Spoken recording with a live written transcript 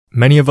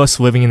Many of us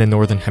living in the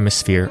Northern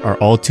Hemisphere are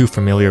all too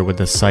familiar with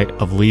the sight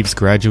of leaves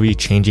gradually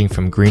changing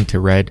from green to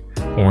red,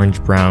 orange,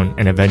 brown,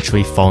 and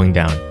eventually falling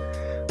down.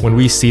 When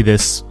we see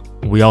this,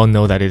 we all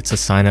know that it's a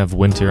sign of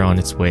winter on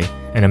its way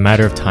and a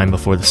matter of time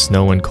before the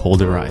snow and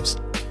cold arrives.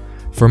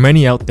 For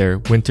many out there,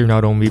 winter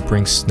not only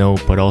brings snow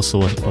but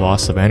also a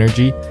loss of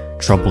energy,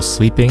 trouble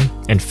sleeping,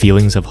 and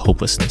feelings of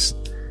hopelessness.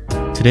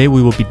 Today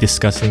we will be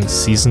discussing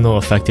seasonal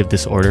affective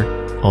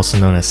disorder, also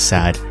known as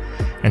SAD,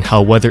 and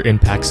how weather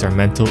impacts our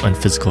mental and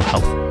physical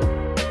health.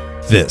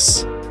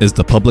 This is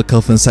the Public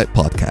Health Insight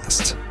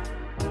Podcast.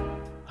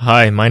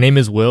 Hi, my name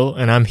is Will,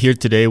 and I'm here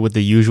today with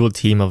the usual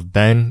team of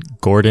Ben,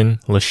 Gordon,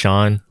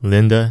 LaShawn,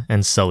 Linda,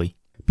 and Sully.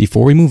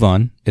 Before we move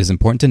on, it is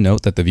important to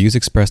note that the views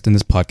expressed in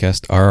this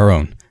podcast are our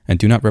own and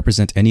do not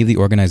represent any of the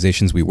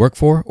organizations we work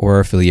for or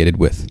are affiliated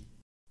with.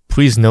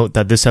 Please note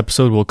that this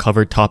episode will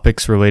cover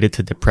topics related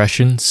to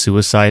depression,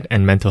 suicide,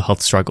 and mental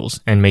health struggles,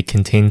 and may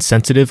contain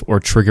sensitive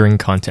or triggering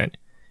content.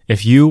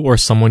 If you or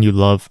someone you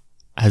love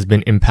has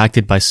been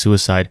impacted by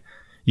suicide,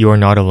 you are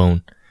not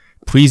alone.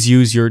 Please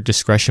use your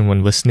discretion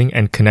when listening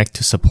and connect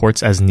to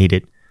supports as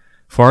needed.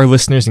 For our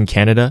listeners in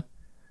Canada,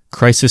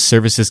 Crisis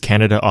Services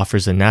Canada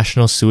offers a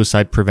national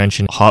suicide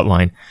prevention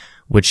hotline,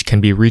 which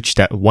can be reached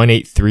at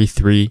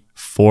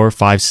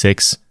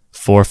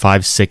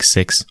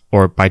 1-833-456-4566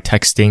 or by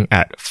texting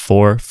at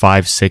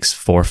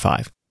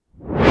 45645.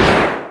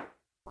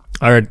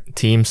 Alright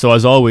team, so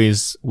as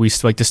always, we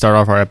like to start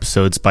off our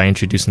episodes by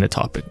introducing the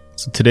topic.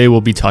 So today we'll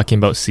be talking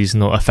about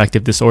seasonal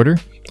affective disorder,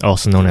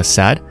 also known as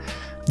SAD.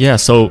 Yeah,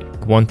 so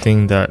one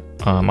thing that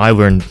I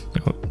learned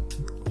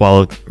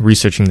while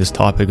researching this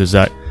topic is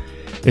that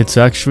it's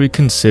actually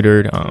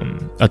considered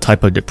a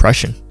type of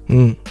depression,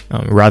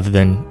 rather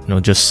than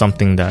just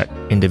something that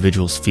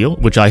individuals feel,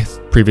 which I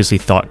previously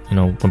thought,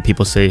 when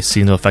people say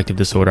seasonal affective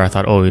disorder, I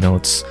thought,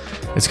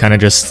 it's kind of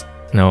just,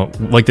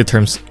 like the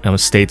term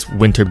states,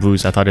 winter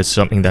blues. I thought it's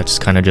something that's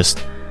kind of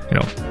just,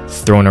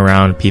 thrown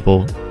around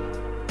people,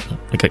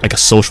 like a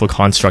social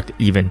construct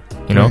even,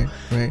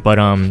 Right. But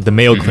the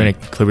Mayo Clinic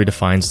clearly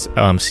defines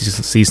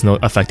seasonal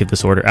affective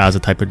disorder as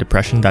a type of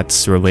depression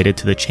that's related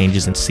to the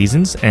changes in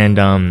seasons. And,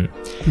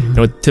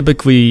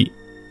 typically,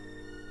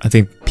 I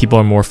think people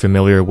are more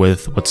familiar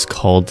with what's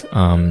called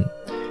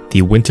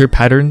the winter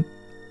pattern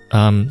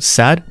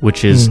SAD,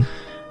 which is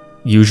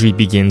usually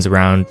begins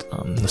around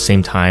the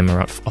same time,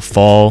 around a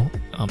fall,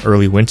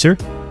 early winter,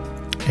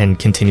 and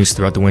continues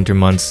throughout the winter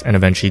months and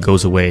eventually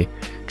goes away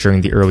during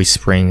the early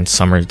spring and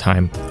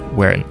summertime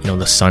where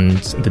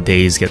the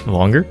days get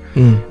longer.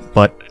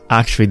 But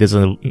actually there's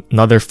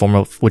another form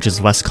of, which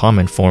is less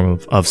common form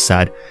of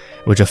SAD,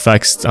 which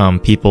affects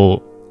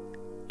people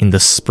in the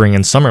spring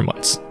and summer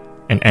months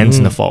and ends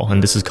in the fall,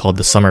 and this is called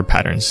the summer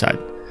pattern SAD.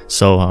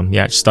 So I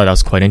just thought that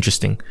was quite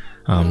interesting,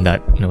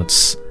 that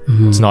it's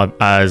not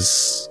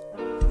as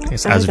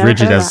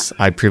rigid as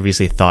I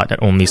previously thought,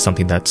 that only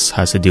something that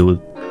has to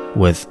do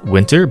with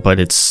winter, but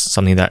it's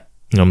something that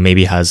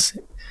maybe has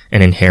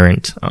an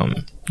inherent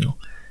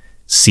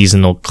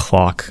seasonal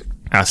clock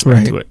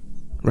aspect to it.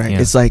 Right.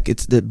 Yeah. It's like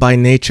by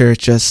nature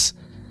it's just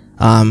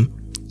the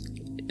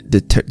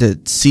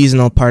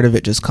seasonal part of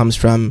it just comes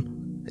from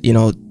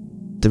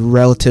the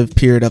relative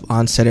period of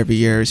onset every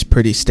year is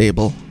pretty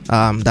stable.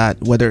 That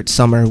whether it's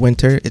summer or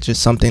winter, it's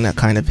just something that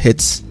kind of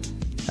hits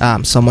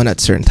someone at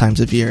certain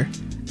times of year.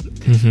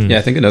 Yeah,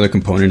 I think another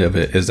component of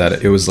it is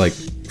that it was like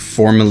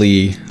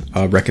formally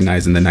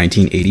recognized in the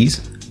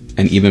 1980s.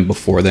 And even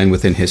before then,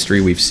 within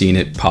history, we've seen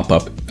it pop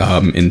up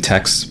in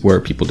texts where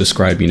people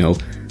describe,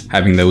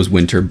 having those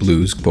winter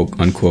blues, quote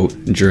unquote,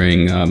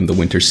 during the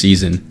winter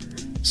season.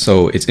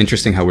 So it's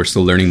interesting how we're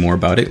still learning more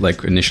about it.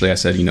 Like initially I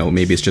said,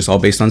 maybe it's just all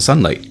based on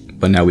sunlight.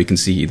 But now we can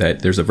see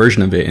that there's a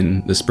version of it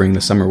in the spring,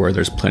 the summer, where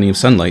there's plenty of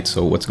sunlight.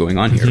 So what's going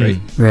on here, right?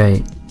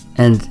 Right.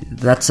 And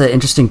that's an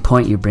interesting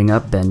point you bring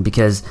up, Ben,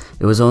 because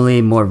it was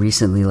only more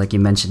recently, like you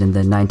mentioned, in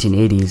the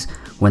 1980s,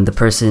 when the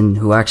person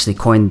who actually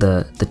coined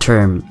the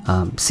term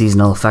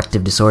seasonal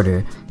affective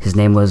disorder, his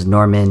name was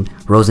Norman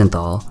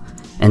Rosenthal.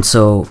 And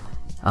so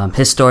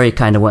his story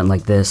kind of went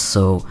like this.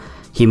 So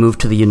he moved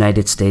to the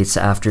United States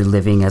after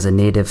living as a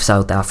native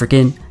South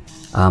African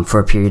for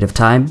a period of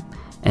time.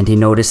 And he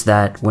noticed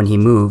that when he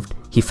moved,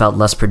 he felt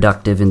less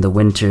productive in the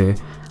winter.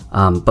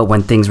 But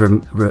when things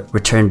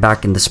returned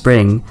back in the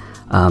spring,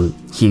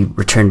 he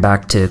returned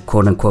back to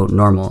quote-unquote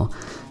normal.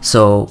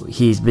 So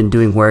he's been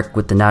doing work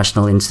with the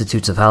National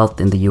Institutes of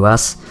Health in the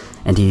US,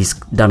 and he's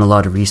done a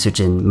lot of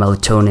research in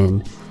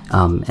melatonin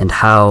and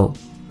how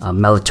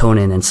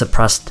melatonin and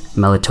suppressed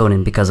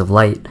melatonin because of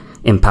light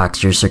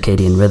impacts your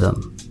circadian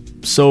rhythm.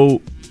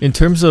 So in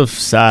terms of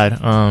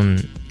SAD,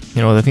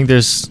 I think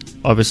it's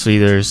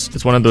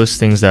one of those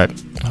things that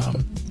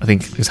I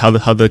think is how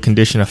the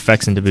condition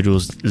affects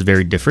individuals is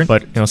very different.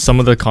 But some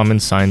of the common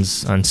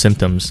signs and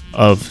symptoms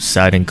of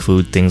SAD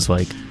include things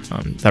like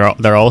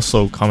that are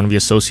also commonly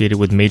associated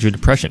with major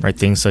depression, right?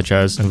 Things such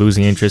as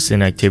losing interest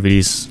in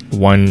activities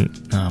one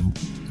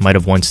might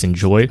have once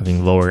enjoyed,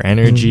 having lower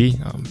energy,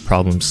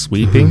 problems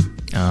sleeping,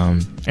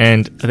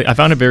 And I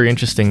found it very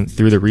interesting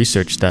through the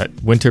research that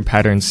winter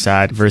pattern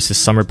SAD versus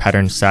summer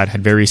pattern SAD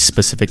had very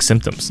specific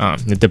symptoms,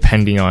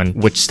 depending on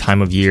which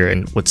time of year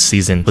and what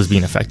season was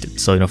being affected.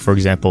 So, for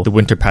example, the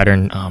winter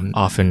pattern,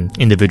 often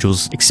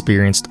individuals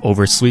experienced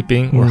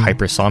oversleeping or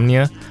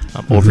hypersomnia,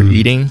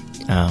 overeating,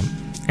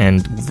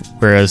 and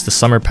whereas the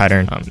summer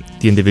pattern,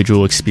 the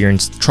individual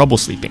experienced trouble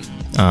sleeping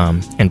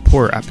and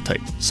poor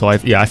appetite. So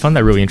I found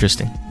that really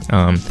interesting.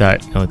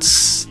 That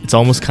it's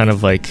almost kind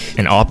of like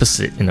an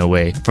opposite in a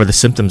way for the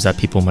symptoms that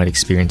people might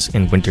experience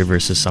in winter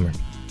versus summer.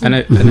 And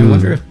I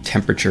wonder if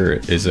temperature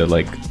is a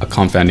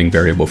confounding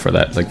variable for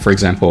that. Like, for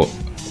example,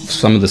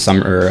 some of the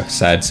summer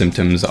SAD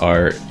symptoms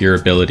are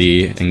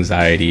irritability,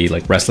 anxiety,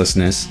 like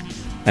restlessness.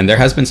 And there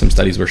has been some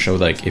studies where show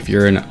like if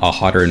you're in a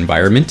hotter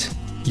environment,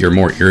 you're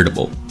more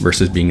irritable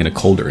versus being in a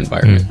colder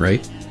environment,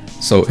 right?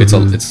 So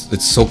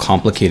it's so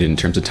complicated in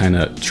terms of trying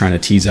to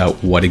tease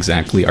out what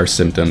exactly are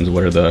symptoms,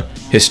 what are the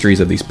histories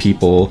of these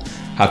people,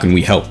 how can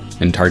we help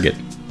and target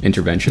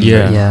interventions.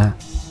 Yeah.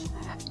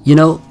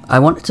 I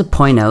wanted to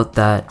point out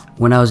that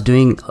when I was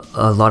doing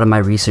a lot of my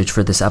research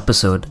for this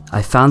episode,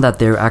 I found that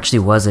there actually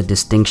was a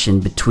distinction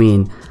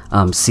between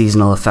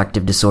seasonal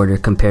affective disorder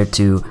compared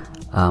to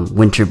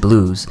winter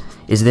blues.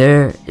 Is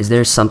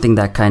there something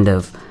that kind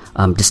of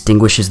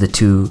distinguishes the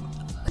two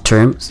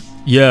terms?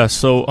 Yeah,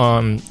 so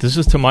this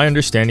is to my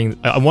understanding.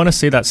 I want to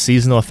say that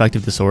seasonal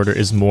affective disorder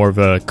is more of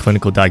a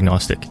clinical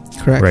diagnostic.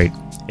 Correct. Right.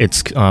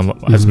 It's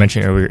as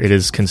mentioned earlier, it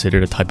is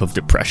considered a type of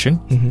depression,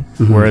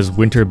 whereas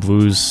winter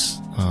blues,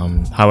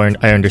 how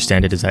I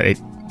understand it, is that it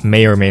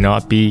may or may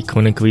not be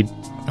clinically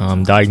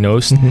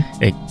diagnosed.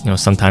 It,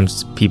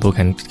 sometimes people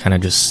can kind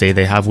of just say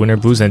they have winter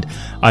blues, and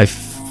I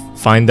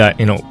find that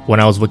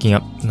when I was looking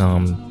up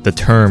the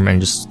term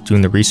and just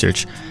doing the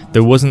research,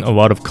 there wasn't a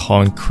lot of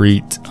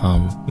concrete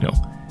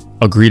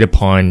agreed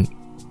upon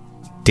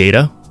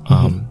data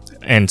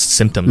and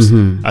symptoms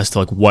as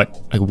to what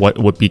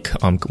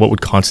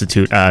would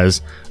constitute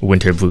as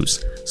winter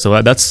blues. So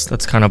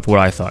that's kind of what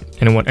I thought.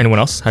 Anyone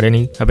else have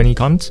any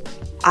comments?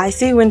 I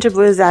see winter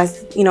blues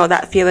as,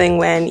 that feeling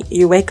when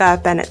you wake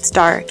up and it's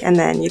dark, and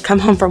then you come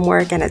home from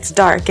work and it's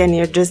dark, and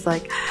you're just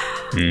like,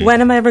 when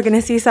am I ever going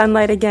to see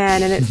sunlight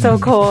again? And it's so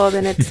cold,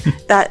 and it's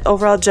that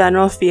overall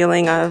general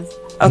feeling of,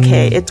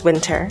 okay, it's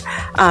winter.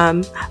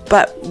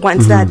 But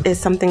once that is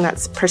something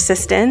that's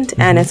persistent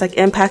and it's like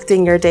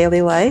impacting your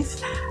daily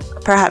life,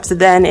 perhaps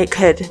then it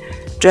could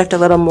drift a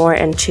little more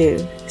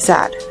into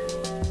SAD,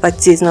 like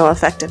seasonal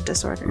affective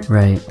disorder.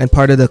 Right. And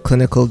part of the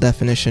clinical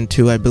definition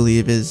too, I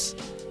believe, is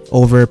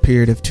over a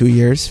period of 2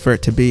 years for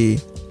it to be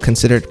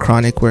considered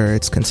chronic, where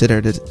it's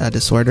considered a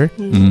disorder.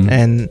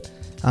 And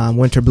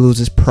winter blues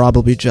is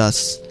probably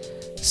just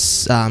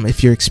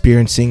if you're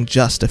experiencing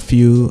just a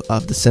few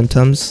of the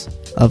symptoms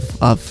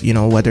of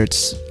whether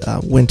it's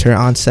winter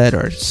onset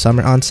or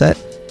summer onset,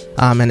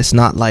 and it's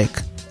not like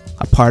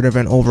a part of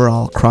an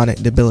overall chronic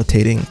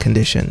debilitating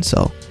condition.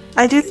 So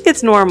I do think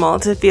it's normal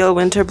to feel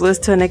winter blues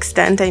to an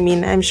extent. I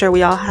mean, I'm sure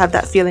we all have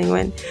that feeling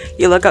when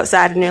you look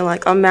outside and you're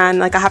like, oh man,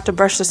 like I have to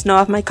brush the snow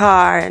off my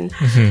car, and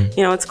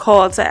it's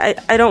cold. So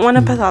I don't want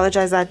to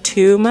pathologize that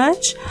too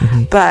much,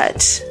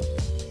 but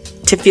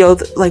to feel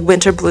like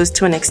winter blues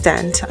to an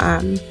extent.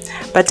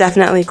 But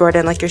definitely,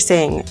 Gordon, like you're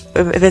saying,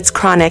 if it's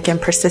chronic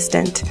and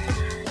persistent,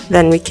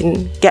 then we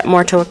can get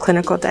more to a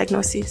clinical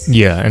diagnosis.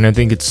 Yeah, and I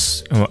think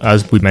it's,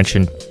 as we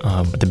mentioned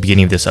at the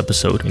beginning of this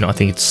episode, I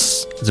think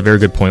it's a very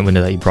good point, Linda,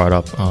 that you brought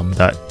up,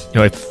 that,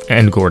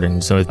 and Gordon.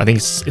 So I think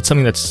it's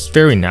something that's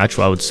very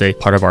natural, I would say.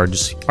 Part of our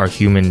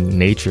human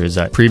nature is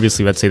that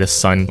previously, let's say the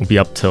sun would be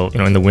up till,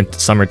 in the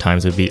summer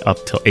times, it would be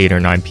up till 8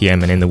 or 9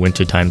 p.m. And in the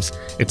winter times,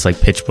 it's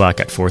like pitch black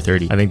at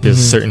 4:30. I think there's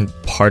a certain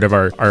part of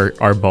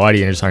our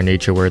body and just our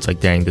nature where it's like,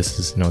 dang, this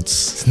is,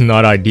 it's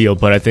not ideal.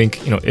 But I think,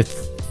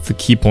 if the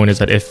key point is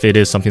that if it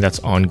is something that's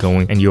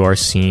ongoing and you are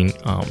seeing,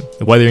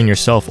 whether in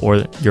yourself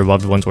or your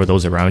loved ones or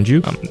those around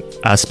you,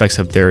 aspects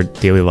of their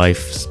daily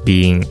life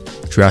being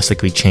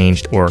drastically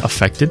changed or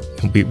affected,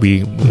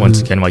 we once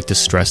again like to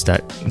stress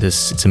that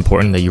it's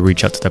important that you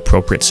reach out to the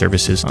appropriate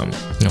services,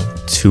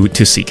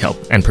 to seek help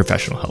and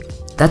professional help.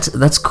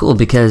 That's cool,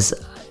 because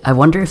I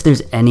wonder if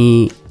there's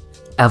any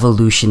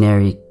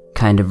evolutionary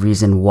kind of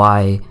reason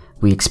why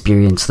we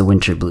experience the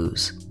winter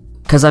blues.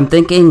 Because I'm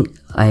thinking,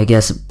 I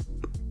guess,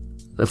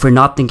 if we're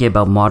not thinking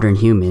about modern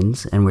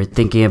humans and we're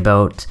thinking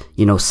about,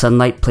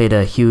 sunlight played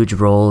a huge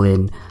role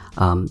in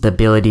the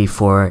ability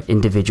for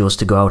individuals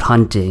to go out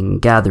hunting,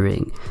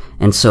 gathering.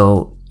 And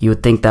so you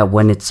would think that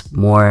when it's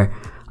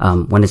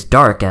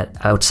dark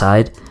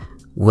outside,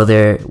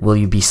 will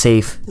you be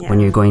safe when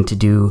you're going to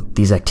do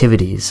these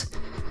activities?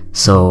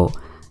 So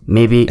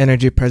maybe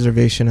energy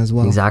preservation as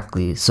well.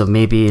 Exactly. So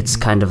maybe it's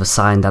kind of a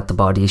sign that the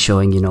body is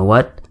showing,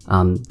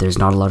 there's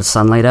not a lot of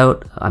sunlight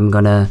out.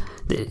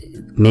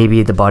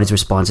 Maybe the body's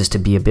response is to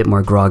be a bit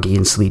more groggy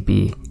and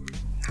sleepy.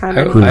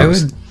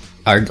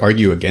 I would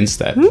argue against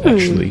that,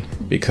 actually,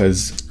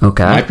 because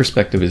my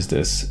perspective is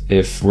this.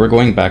 If we're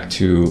going back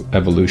to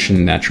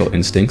evolution, natural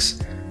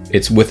instincts,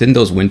 it's within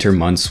those winter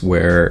months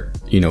where,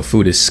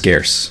 food is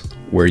scarce,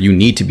 where you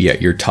need to be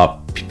at your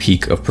top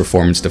peak of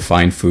performance to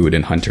find food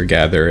and hunter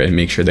gather and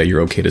make sure that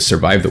you're okay to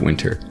survive the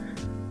winter.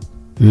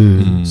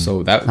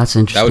 So that's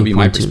interesting. That would be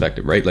my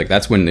perspective, right? Like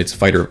that's when it's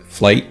fight or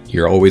flight.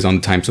 You're always on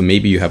the time. So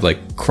maybe you have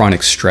like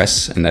chronic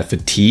stress, and that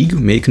fatigue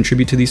may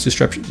contribute to these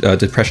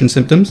depression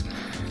symptoms.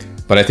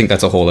 But I think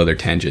that's a whole other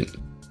tangent.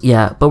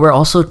 Yeah, but we're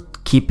also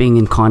keeping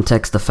in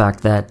context the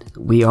fact that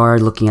we are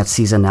looking at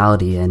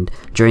seasonality, and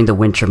during the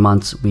winter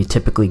months we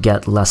typically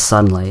get less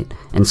sunlight,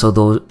 and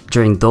so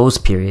during those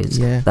periods,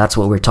 that's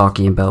what we're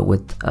talking about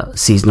with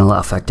seasonal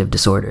affective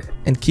disorder.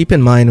 And keep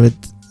in mind with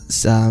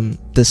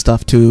this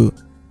stuff too,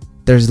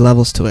 there's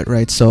levels to it,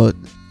 right? So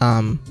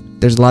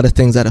there's a lot of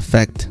things that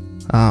affect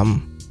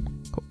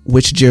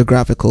which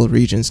geographical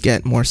regions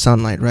get more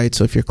sunlight, right?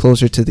 So if you're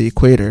closer to the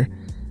equator,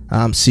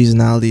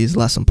 seasonality is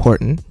less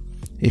important.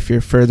 If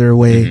you're further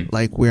away,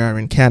 like we are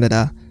in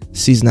Canada,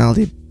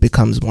 seasonality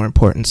becomes more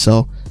important.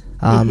 So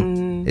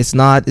it's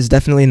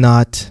definitely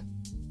not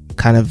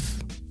kind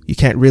of, you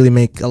can't really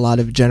make a lot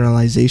of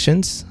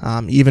generalizations,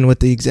 even with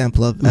the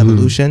example of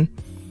evolution.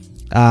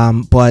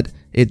 But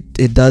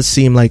it does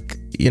seem like,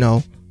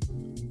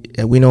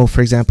 we know,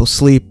 for example,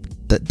 sleep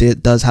that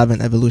it does have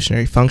an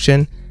evolutionary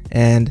function,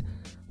 and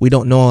we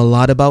don't know a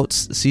lot about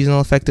seasonal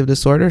affective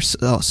disorder.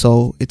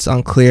 So it's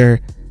unclear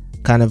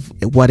kind of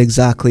what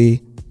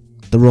exactly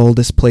the role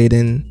this played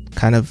in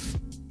kind of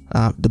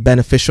the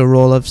beneficial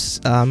role of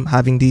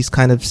having these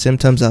kind of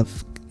symptoms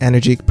of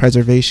energy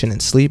preservation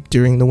and sleep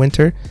during the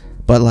winter,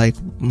 but like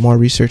more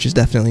research is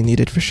definitely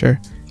needed for sure.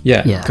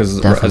 Yeah,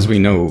 because as we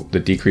know, the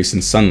decrease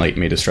in sunlight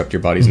may disrupt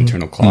your body's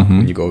internal clock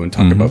when you go and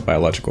talk about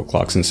biological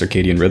clocks and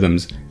circadian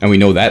rhythms, and we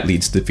know that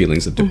leads to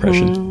feelings of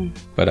depression.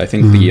 But I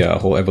think the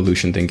whole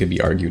evolution thing could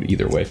be argued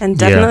either way. And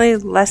definitely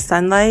less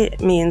sunlight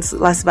means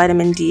less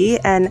vitamin D,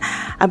 and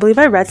I believe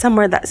I read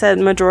somewhere that said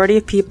majority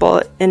of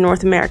people in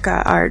North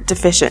America are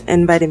deficient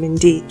in vitamin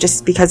D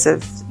just because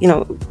of,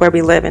 where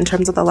we live in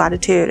terms of the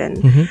latitude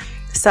and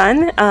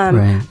sun,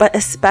 but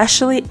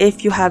especially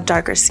if you have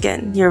darker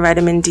skin, your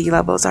vitamin D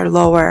levels are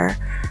lower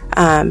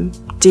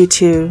due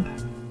to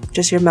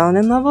just your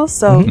melanin levels.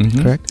 So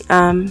correct.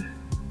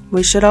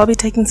 We should all be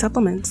taking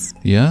supplements.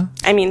 Yeah.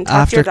 I mean,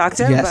 talk to your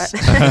doctor, yes.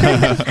 but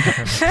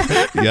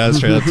Yeah,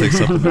 straight up take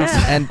supplements.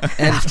 And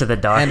after the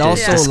doctor, and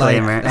also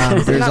disclaimer.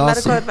 there's not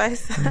also medical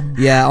advice.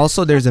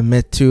 also there's a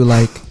myth too,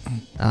 like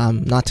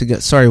not to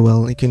get sorry,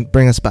 Will, you can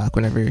bring us back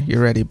whenever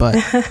you're ready, but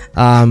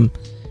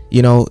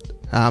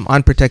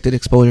unprotected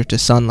exposure to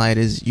sunlight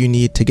is you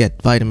need to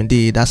get vitamin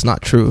D. That's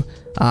not true.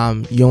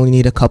 You only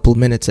need a couple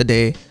minutes a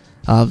day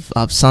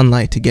of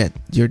sunlight to get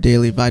your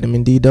daily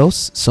vitamin D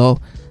dose. So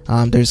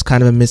there's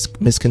kind of a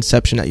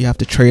misconception that you have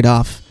to trade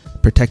off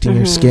protecting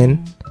your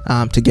skin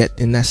to get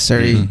the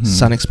necessary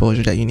sun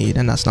exposure that you need,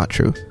 and that's not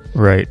true.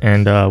 Right,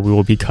 and we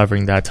will be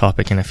covering that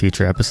topic in a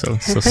future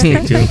episode, so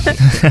stay tuned.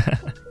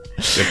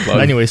 Good plug.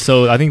 Anyway,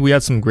 so I think we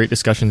had some great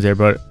discussions there,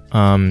 but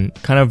kind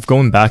of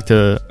going back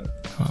to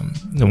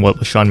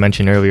what Sean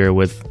mentioned earlier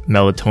with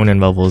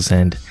melatonin levels,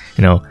 and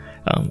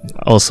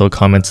also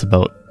comments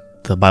about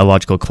the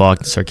biological clock,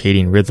 the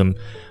circadian rhythm.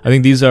 I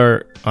think these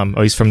are, at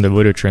least from the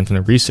literature and from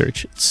the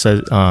research, it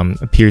says,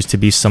 appears to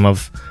be some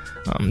of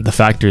the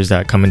factors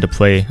that come into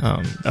play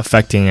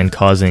affecting and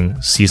causing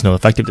seasonal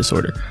affective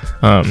disorder.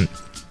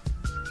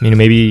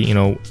 Maybe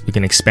we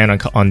can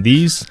expand on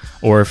these,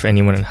 or if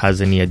anyone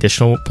has any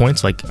additional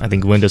points, like I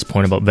think Linda's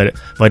point about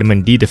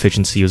vitamin D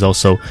deficiency was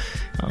also,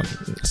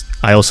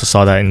 I also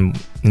saw that in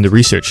the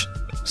research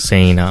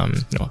saying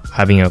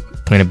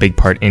playing a big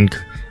part in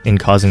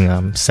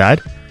causing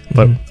SAD.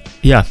 But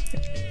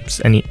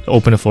just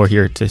open the floor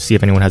here to see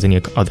if anyone has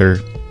any other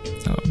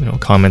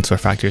comments or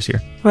factors here.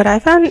 What I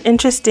found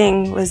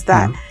interesting was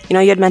that you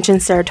had mentioned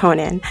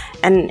serotonin,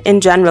 and in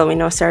general we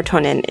know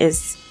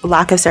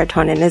lack of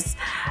serotonin is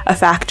a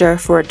factor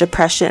for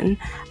depression.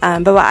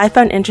 But what I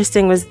found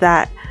interesting was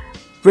that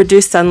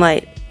reduced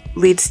sunlight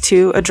leads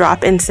to a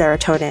drop in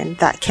serotonin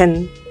that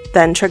can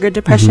then trigger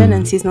depression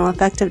and seasonal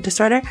affective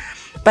disorder.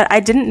 But I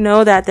didn't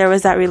know that there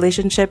was that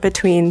relationship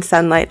between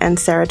sunlight and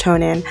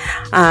serotonin.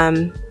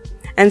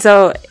 And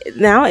so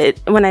now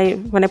when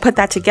I put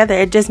that together,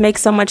 it just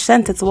makes so much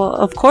sense. It's, well,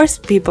 of course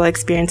people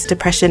experience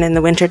depression in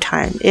the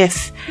wintertime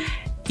if,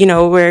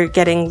 we're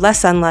getting less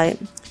sunlight.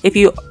 If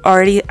you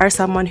already are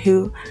someone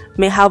who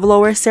may have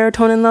lower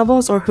serotonin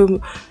levels, or who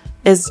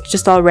is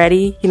just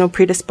already,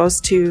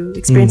 predisposed to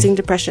experiencing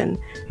depression,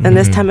 then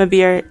this time of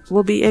year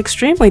will be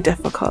extremely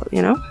difficult,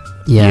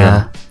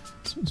 Yeah.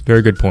 It's a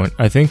very good point.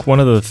 I think one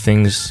of the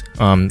things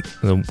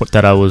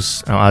that I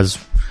was,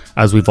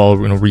 as we've all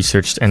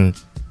researched and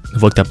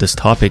looked up this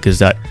topic, is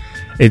that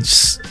I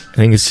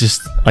think it's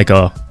just like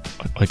a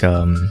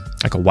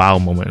wow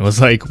moment. It was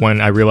like when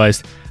I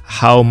realized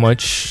how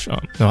much,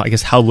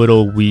 how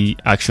little we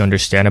actually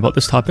understand about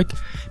this topic,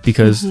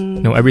 because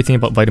everything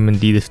about vitamin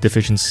D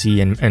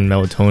deficiency and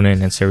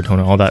melatonin and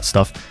serotonin, all that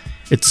stuff,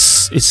 it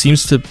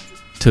seems to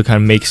kind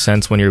of make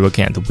sense when you're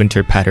looking at the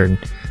winter pattern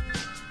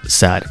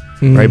SAD,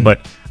 right?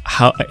 But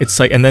how it's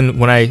like, and then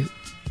when I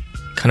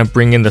kind of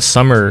bring in the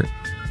summer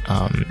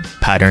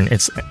pattern,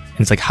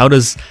 it's like, how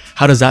does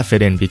that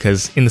fit in?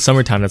 Because in the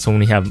summertime, that's when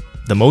we have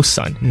the most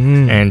sun.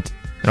 And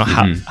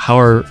how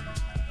are,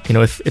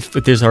 if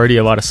there's already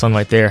a lot of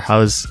sunlight there,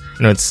 how is,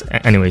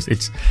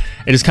 it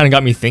just kind of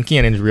got me thinking,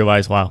 and I just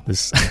realized, wow,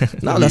 this.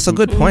 No, that's a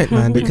good point,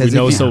 man. Because we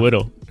know so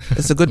little.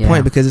 It's a good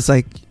point, because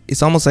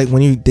it's almost like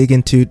when you dig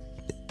into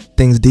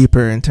things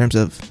deeper in terms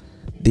of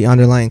the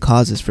underlying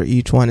causes for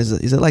each one, is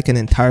it like an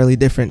entirely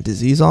different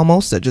disease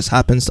almost that just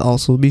happens to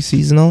also be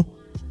seasonal?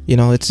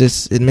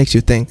 It makes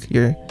you think.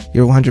 You're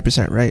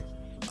 100% right.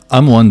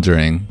 I'm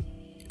wondering,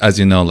 as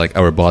you know, like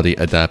our body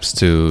adapts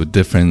to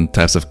different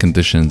types of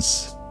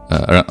conditions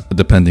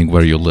depending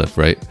where you live,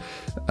 right?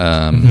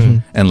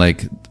 And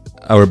like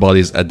our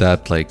bodies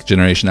adapt like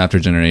generation after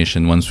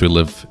generation once we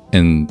live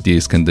in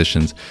these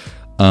conditions.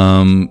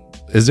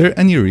 Is there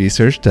any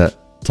research that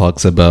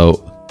talks about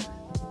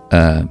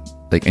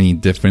like any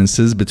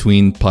differences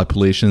between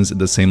populations in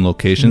the same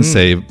location,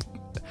 say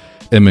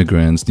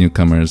immigrants,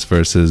 newcomers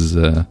versus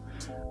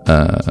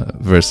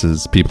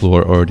people who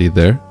are already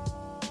there,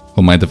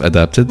 who might have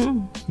adapted?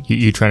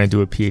 You trying to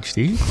do a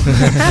PhD?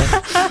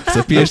 It's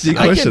a PhD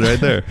question right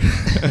there.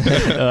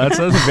 That's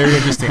very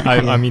interesting.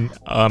 I mean,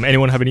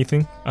 anyone have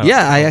anything?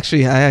 I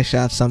actually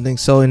have something.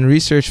 So in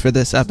research for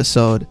this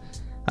episode,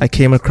 I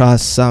came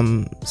across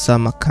some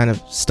kind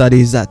of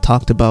studies that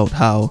talked about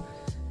how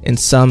in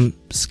some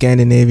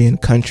Scandinavian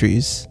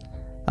countries,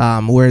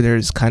 where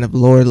there's kind of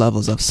lower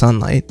levels of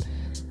sunlight,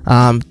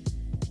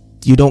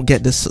 you don't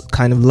get this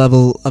kind of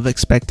level of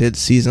expected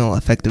seasonal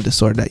affective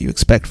disorder that you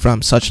expect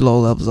from such low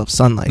levels of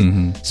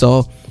sunlight.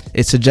 So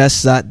it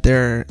suggests that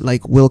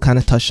Will kind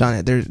of touched on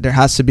it. There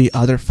has to be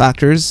other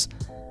factors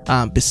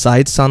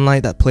besides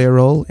sunlight that play a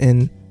role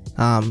in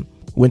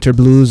winter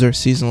blues or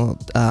seasonal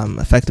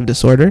affective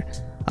disorder.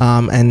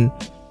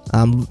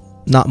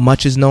 Not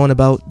much is known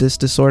about this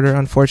disorder,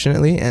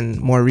 unfortunately, and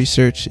more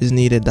research is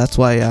needed. That's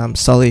why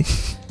Sully,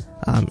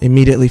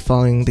 immediately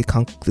following the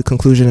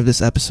conclusion of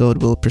this episode,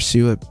 will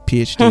pursue a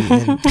PhD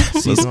in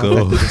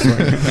seasonal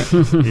affective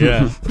disorder.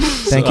 Yeah.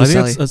 Thank you,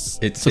 Sully.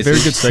 It's a very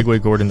good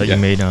segue, Gordon, that you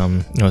made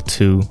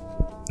to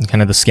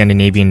kind of the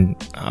Scandinavian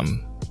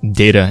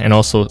data, and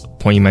also a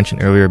point you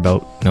mentioned earlier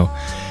about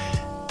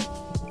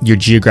your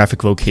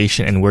geographic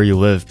location and where you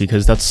live,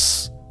 because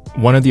that's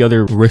one of the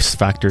other risk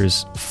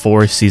factors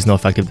for seasonal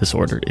affective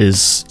disorder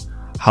is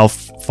how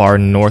far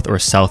north or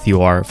south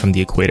you are from the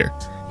equator.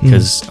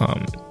 Because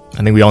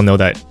I think we all know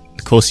that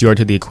the closer you are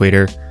to the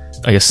equator,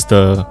 I guess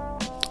the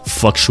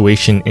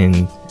fluctuation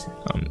in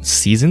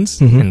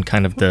seasons and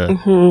kind of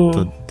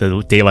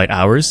the daylight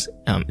hours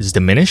is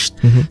diminished.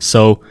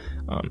 So,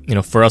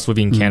 for us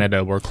living in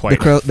Canada, we're quite...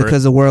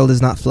 Because the world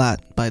is not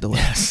flat, by the way.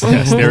 Yes,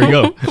 there we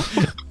go.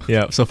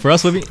 Yeah, so for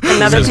us living...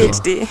 Another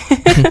PhD.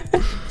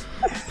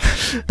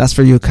 That's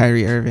for you,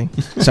 Kyrie Irving.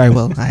 Sorry,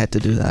 Will, I had to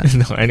do that.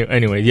 No,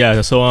 anyway,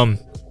 yeah. So,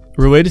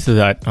 related to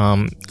that,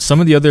 some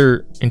of the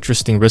other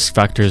interesting risk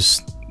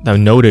factors that I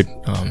noted,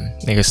 I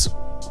guess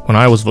when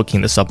I was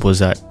looking this up, was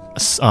that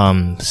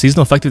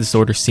seasonal affective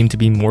disorder seemed to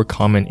be more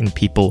common in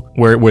people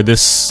where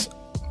this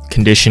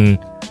condition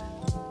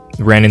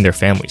ran in their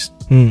families.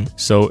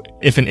 So,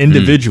 if an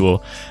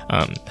individual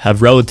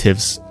have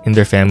relatives in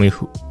their family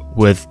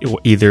with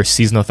either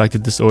seasonal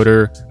affective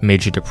disorder,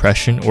 major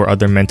depression, or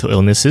other mental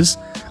illnesses,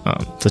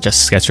 such as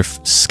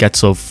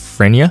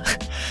schizophrenia,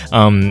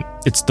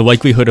 it's the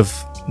likelihood of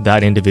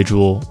that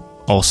individual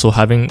also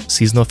having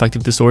seasonal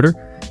affective disorder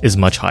is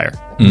much higher.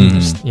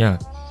 Yeah.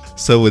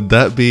 So would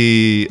that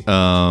be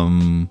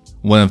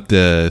one of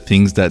the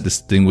things that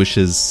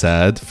distinguishes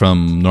SAD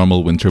from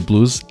normal winter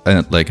blues?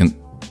 And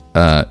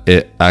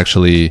it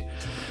actually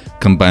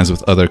combines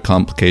with other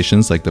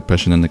complications like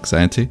depression and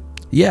anxiety?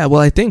 Yeah,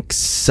 well, I think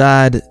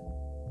SAD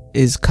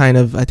is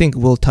I think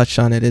we'll touch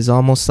on it, is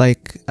almost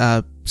like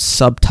a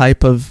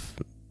subtype of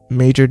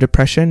major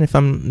depression, if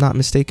I'm not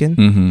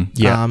mistaken.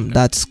 Yeah.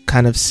 That's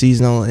kind of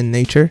seasonal in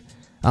nature.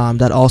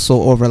 That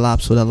also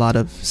overlaps with a lot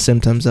of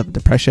symptoms of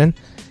depression.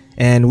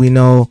 And we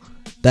know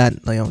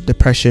that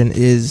depression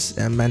is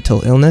a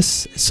mental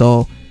illness.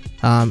 So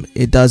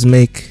it does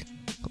make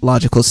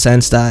logical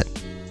sense that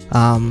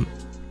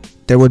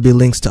there would be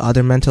links to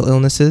other mental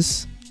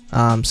illnesses,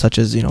 such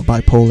as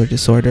bipolar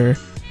disorder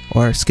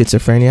or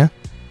schizophrenia,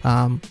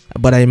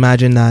 but I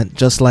imagine that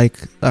just like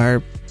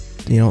our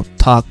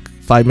talk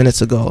 5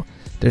 minutes ago,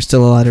 there's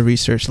still a lot of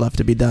research left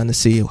to be done to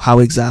see how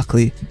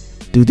exactly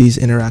do these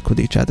interact with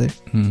each other.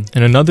 And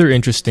another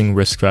interesting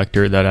risk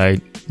factor that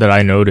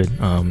I noted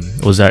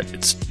was that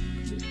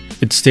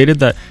it's stated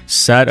that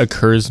SAD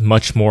occurs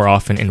much more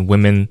often in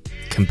women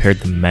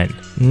compared to men.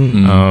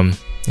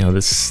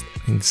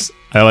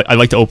 I'd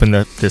like to open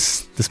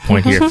this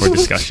point here for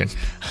discussion.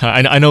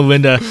 I know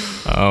Linda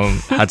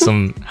had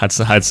some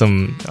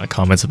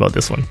comments about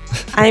this one.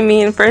 I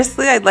mean,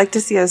 firstly, I'd like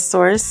to see a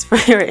source for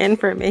your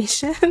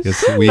information.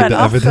 Yes, we the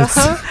evidence.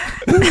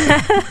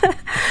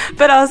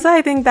 But also,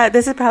 I think that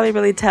this is probably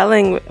really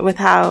telling with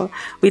how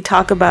we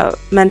talk about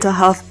mental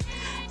health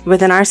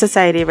within our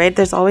society, right,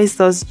 there's always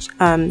those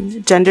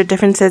gender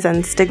differences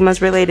and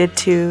stigmas related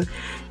to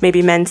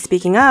maybe men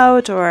speaking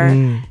out or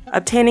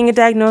obtaining a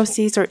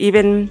diagnosis, or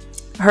even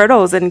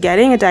hurdles in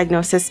getting a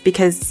diagnosis,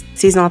 because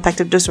seasonal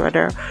affective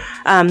disorder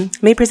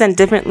may present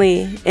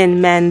differently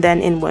in men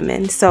than in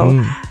women.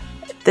 So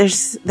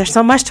there's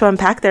so much to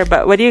unpack there,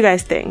 but what do you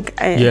guys think?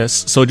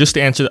 Yes. So just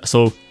to answer that,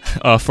 so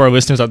for our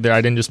listeners out there,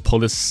 I didn't just pull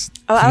this.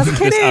 Oh, I was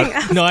kidding.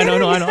 No, I know.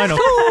 I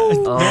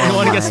don't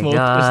want to get smoked.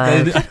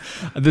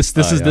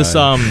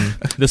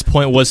 This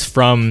point was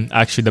from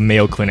actually the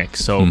Mayo Clinic.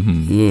 So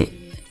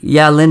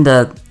yeah,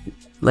 Linda,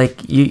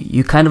 like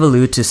you kind of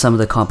allude to some of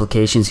the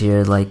complications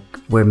here, like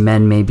where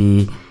men may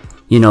be,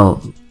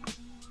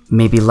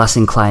 maybe less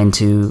inclined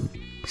to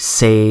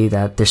say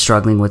that they're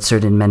struggling with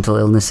certain mental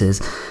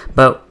illnesses.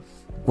 But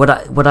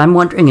what I'm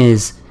wondering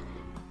is,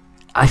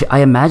 I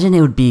imagine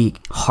it would be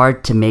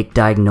hard to make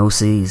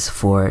diagnoses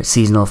for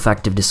seasonal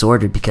affective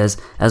disorder, because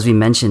as we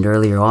mentioned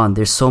earlier on,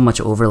 there's so much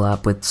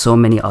overlap with so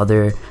many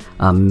other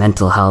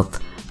mental health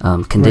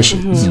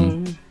conditions.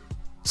 Mm-hmm.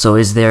 So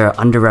is there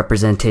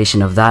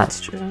underrepresentation of that?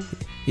 That's true.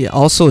 Yeah,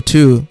 also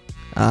too,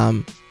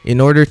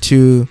 in order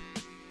to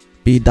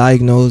be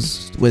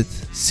diagnosed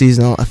with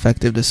seasonal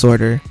affective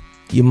disorder,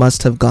 you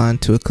must have gone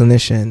to a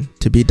clinician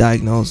to be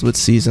diagnosed with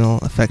seasonal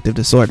affective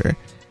disorder.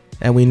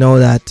 And we know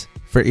that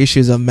for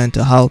issues of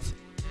mental health,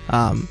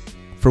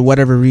 for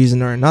whatever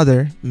reason or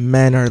another,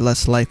 men are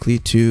less likely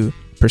to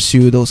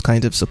pursue those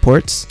kinds of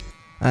supports.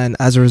 And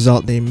as a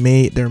result, there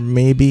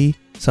may be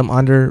some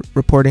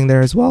underreporting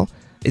there as well.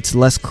 It's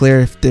less clear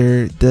if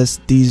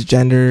these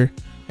gender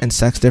and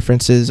sex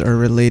differences are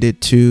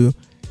related to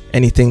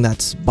anything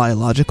that's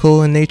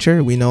biological in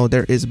nature. We know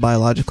there is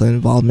biological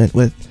involvement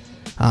with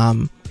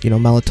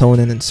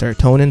melatonin and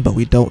serotonin, but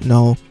we don't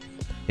know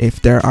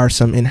if there are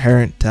some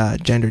inherent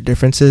gender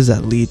differences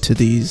that lead to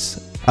these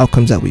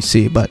outcomes that we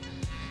see. But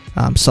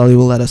Sully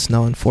will let us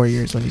know in 4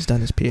 years when he's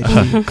done his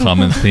PhD.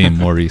 Common theme,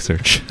 more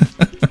research.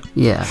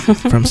 Yeah.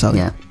 From Sully.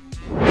 Yeah.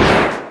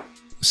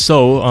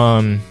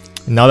 So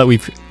now that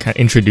we've kind of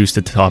introduced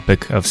the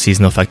topic of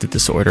seasonal affective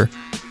disorder,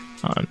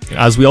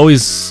 as we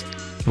always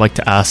like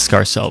to ask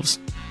ourselves,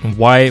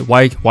 why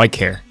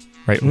care?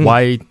 Right?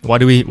 Why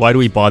do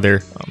we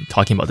bother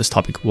talking about this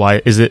topic?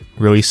 Why is it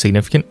really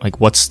significant? Like,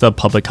 what's the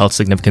public health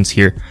significance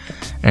here,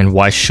 and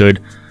why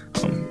should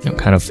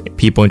kind of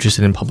people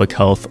interested in public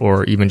health,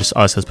 or even just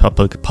us as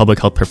public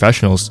health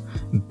professionals,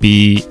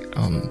 be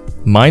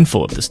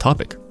mindful of this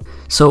topic?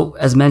 So,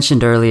 as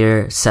mentioned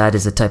earlier, SAD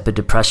is a type of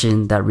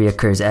depression that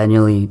reoccurs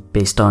annually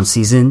based on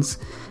seasons,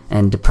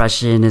 and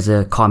depression is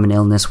a common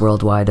illness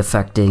worldwide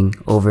affecting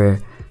over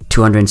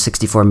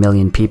 264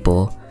 million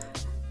people.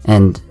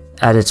 And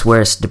at its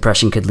worst,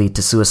 depression could lead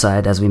to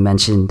suicide, as we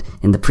mentioned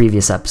in the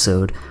previous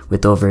episode,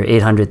 with over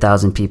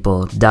 800,000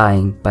 people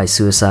dying by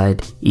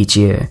suicide each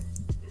year.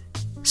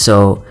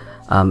 So,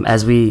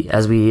 as we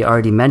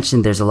already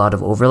mentioned, there's a lot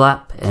of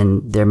overlap,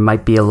 and there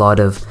might be a lot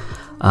of,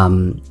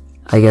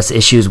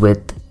 issues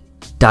with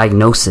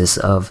diagnosis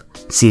of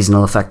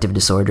seasonal affective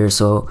disorder.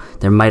 So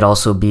there might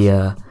also be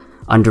a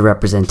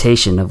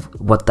underrepresentation of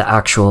what the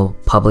actual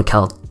public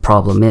health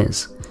problem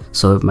is.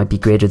 So it might be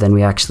greater than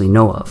we actually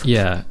know of.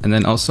 Yeah, and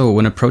then also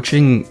when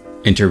approaching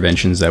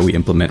interventions that we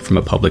implement from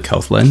a public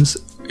health lens,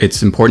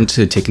 it's important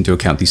to take into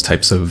account these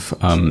types of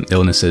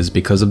illnesses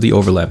because of the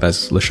overlap,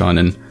 as LaShawn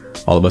and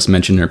all of us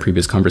mentioned in our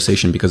previous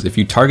conversation. Because if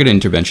you target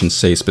interventions,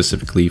 say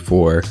specifically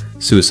for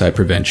suicide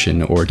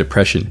prevention or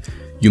depression,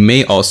 you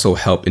may also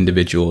help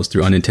individuals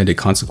through unintended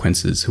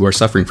consequences who are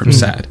suffering from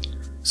SAD.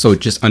 So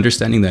just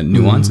understanding that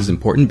nuance is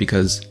important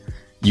because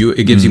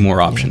it gives you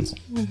more options.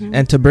 Mm-hmm.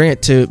 And to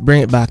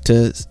bring it back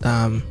to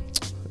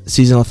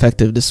seasonal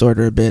affective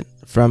disorder a bit,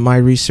 from my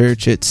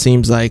research, it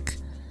seems like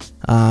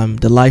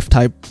the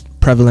lifetime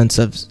prevalence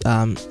of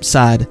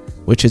SAD,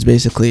 which is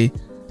basically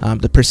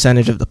the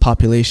percentage of the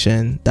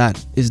population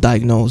that is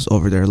diagnosed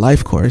over their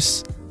life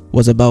course,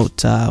 was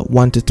about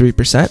 1 to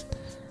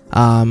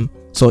 3%.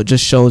 So it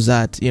just shows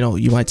that,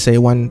 you might say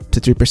 1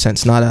 to 3%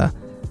 is not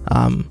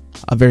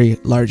a very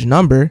large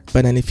number,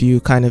 but then if you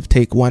kind of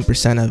take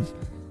 1% of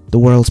the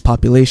world's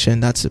population,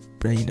 that's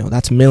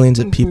millions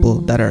of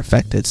people that are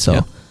affected.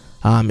 So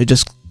it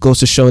just goes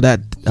to show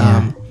that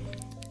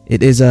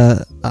it is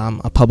a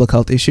public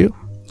health issue.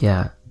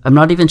 Yeah, I'm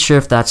not even sure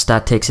if that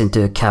stat takes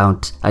into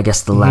account, I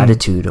guess, the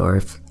latitude, or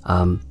if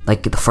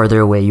like the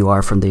further away you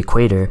are from the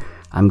equator,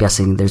 I'm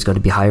guessing there's going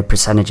to be higher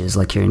percentages,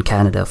 like here in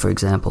Canada, for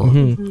example.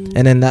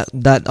 And then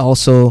that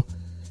also,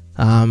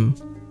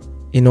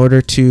 in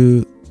order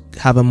to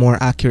have a more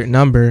accurate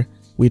number,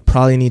 we'd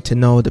probably need to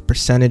know the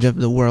percentage of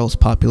the world's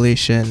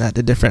population at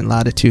the different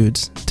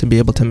latitudes to be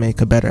able to make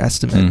a better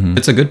estimate.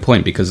 It's a good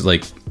point because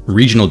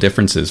regional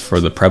differences for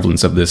the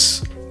prevalence of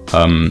this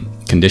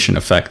condition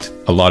affect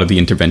a lot of the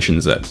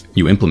interventions that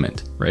you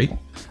implement, right?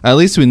 At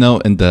least we know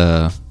in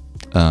the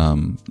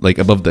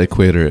above the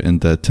equator, in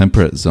the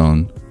temperate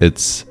zone,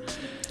 it's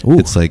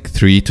like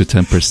 3 to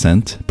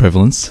 10%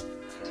 prevalence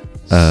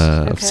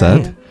of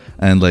SAD.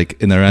 And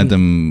in a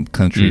random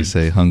country,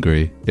 say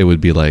Hungary, it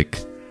would be like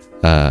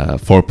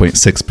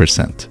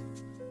 4.6%.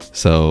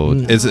 So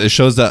it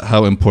shows that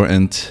how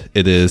important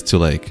it is to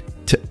like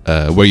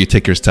where you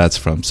take your stats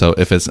from. So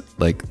if it's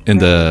like in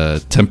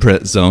the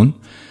temperate zone,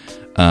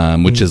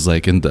 which is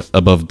like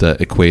above the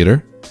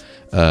equator,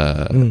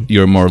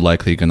 you're more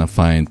likely gonna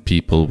find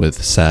people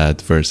with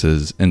SAD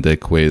versus in the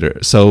equator.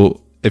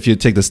 So if you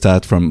take the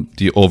stat from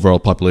the overall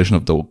population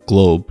of the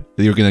globe,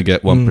 you're gonna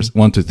get 1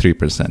 to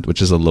 3%,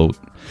 which is a low.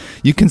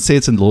 You can say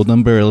it's a low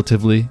number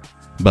relatively,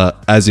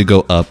 but as you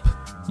go up,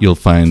 you'll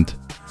find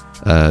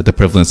the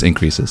prevalence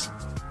increases.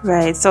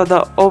 Right. So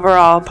the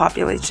overall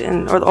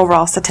population or the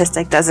overall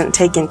statistic doesn't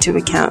take into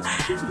account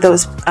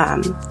those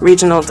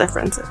regional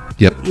differences.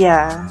 Yep.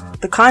 Yeah.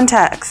 The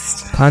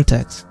context.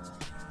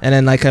 And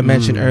then, like I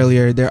mentioned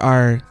earlier, there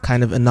are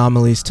kind of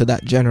anomalies to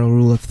that general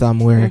rule of thumb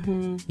where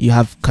you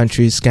have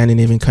countries,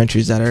 Scandinavian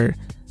countries, that are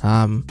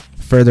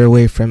further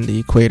away from the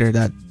equator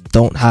that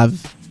don't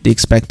have the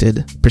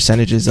expected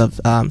percentages of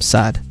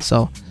SAD.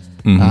 So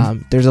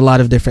there's a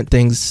lot of different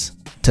things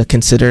to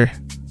consider.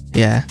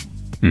 Yeah.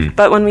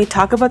 But when we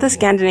talk about the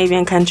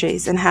Scandinavian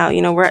countries and how,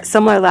 we're at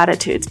similar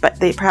latitudes,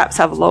 but they perhaps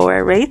have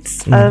lower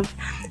rates of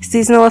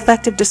seasonal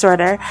affective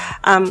disorder.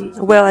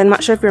 Will, I'm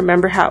not sure if you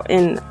remember how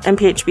in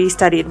MPHB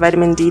studied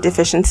vitamin D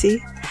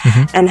deficiency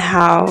and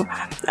how,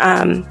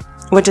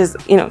 which is,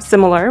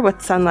 similar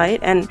with sunlight.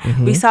 And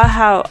we saw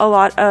how a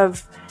lot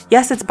of,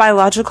 yes, it's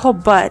biological,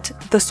 but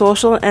the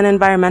social and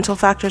environmental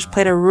factors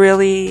played a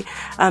really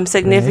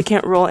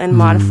significant role in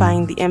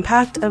modifying the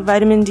impact of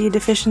vitamin D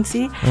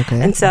deficiency.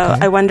 And so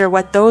I wonder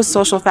what those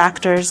social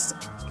factors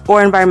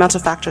or environmental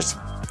factors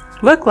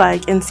look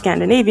like in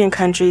Scandinavian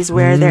countries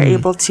where they're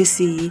able to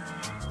see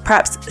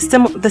perhaps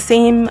the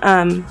same,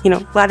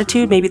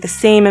 latitude, maybe the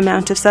same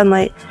amount of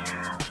sunlight,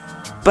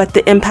 but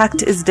the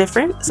impact is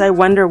different. So I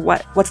wonder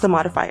what's the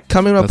modifier.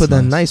 Coming up with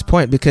a nice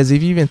point, because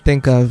if you even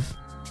think of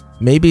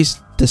maybe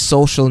the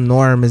social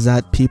norm is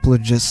that people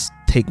just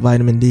take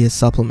vitamin D as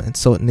supplements,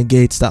 so it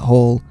negates that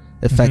whole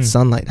effect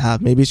sunlight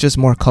have. Maybe it's just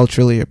more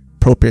culturally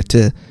appropriate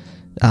to,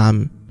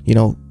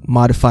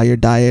 modify your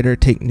diet or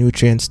take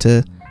nutrients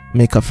to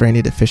make up for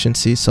any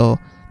deficiency. So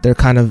they're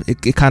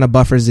it kind of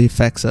buffers the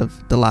effects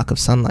of the lack of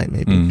sunlight,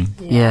 maybe.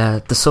 Yeah,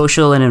 the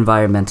social and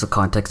environmental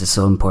context is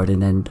so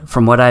important. And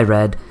from what I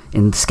read,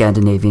 in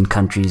Scandinavian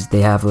countries,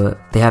 they have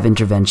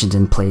interventions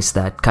in place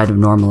that kind of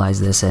normalize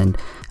this, and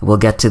we'll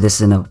get to this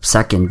in a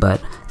second,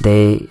 but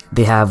they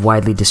have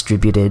widely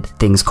distributed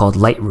things called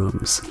light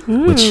rooms,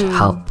 which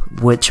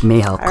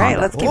may help. All right,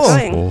 let's keep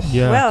going.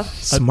 Yeah, well,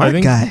 smart I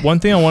think guy. One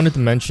thing I wanted to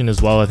mention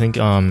as well, I think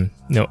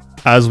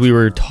as we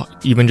were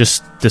even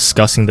just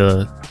discussing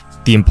the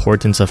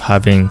importance of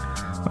having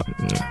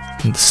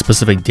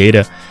specific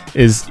data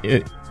is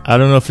I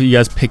don't know if you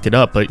guys picked it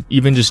up, but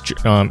even just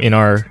in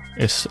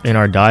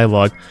our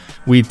dialogue,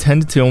 we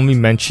tended to only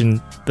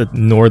mention the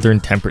northern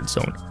temperate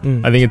zone.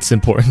 I think it's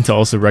important to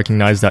also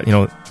recognize that,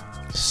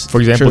 for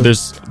example,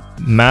 there's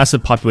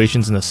massive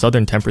populations in the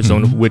southern temperate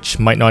zone, which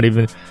might not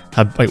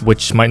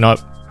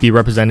be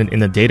represented in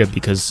the data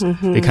because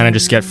they kind of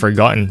just get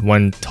forgotten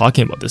when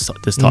talking about this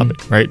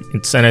topic, right?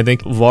 And I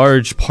think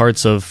large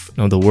parts of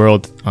the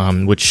world,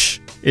 which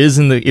is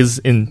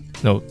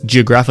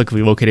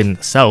geographically located in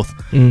the south,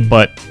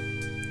 but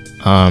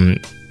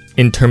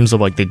in terms of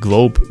like the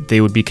globe,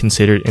 they would be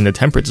considered in the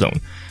temperate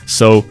zone.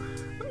 So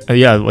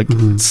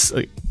it's,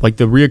 like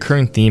the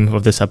reoccurring theme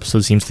of this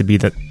episode seems to be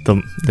that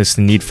the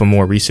need for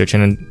more research,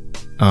 and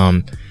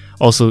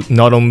also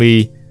not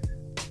only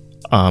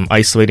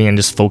isolating and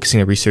just focusing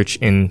the research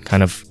in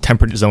kind of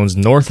temperate zones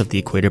north of the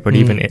equator, but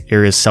even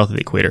areas south of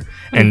the equator,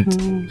 and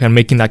kind of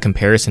making that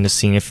comparison to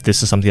seeing if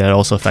this is something that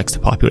also affects the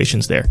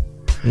populations there.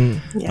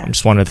 I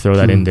just wanted to throw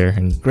that in there.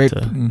 And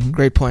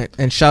great point.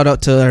 And shout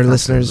out to our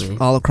listeners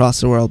all across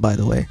the world, by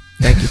the way.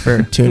 Thank you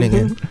for tuning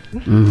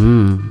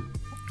in.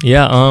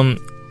 Yeah.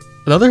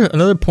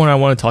 Another point I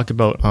want to talk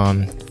about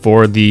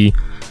for the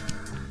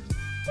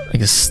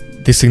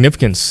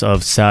significance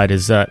of SAD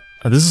is that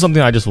this is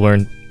something I just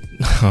learned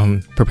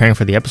preparing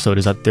for the episode,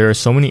 is that there are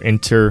so many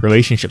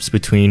interrelationships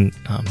between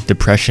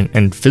depression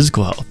and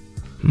physical health.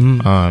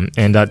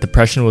 And that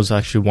depression was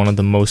actually one of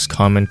the most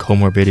common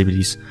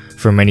comorbidities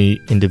for many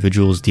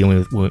individuals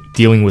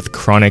dealing with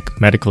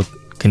chronic medical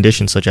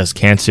conditions such as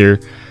cancer,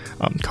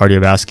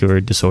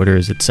 cardiovascular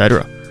disorders,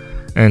 etc.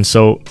 And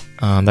so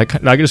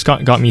that just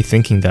got me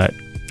thinking that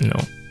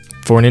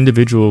for an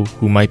individual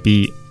who might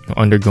be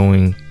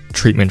undergoing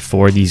treatment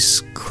for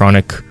these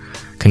chronic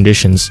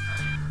conditions,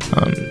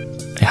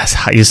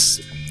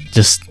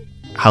 just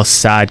how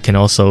SAD can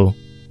also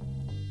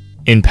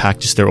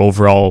impact just their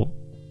overall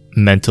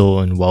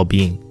mental and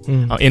well-being,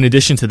 in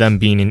addition to them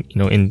being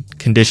in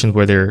conditions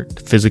where they're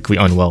physically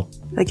unwell.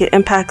 Like, it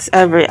impacts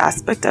every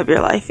aspect of your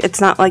life. It's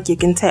not like you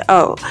can say,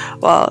 oh,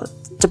 well,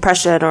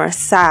 depression or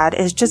SAD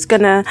is just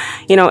gonna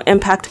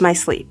impact my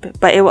sleep,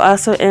 but it will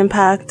also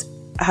impact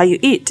how you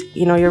eat,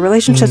 your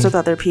relationships with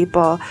other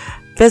people,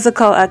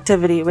 physical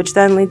activity, which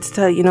then leads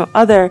to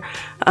other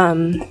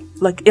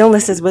like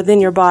illnesses within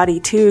your body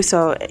too.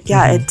 So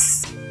yeah,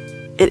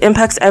 it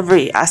impacts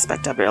every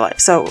aspect of your life.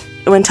 So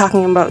when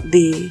talking about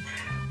the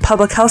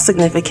public health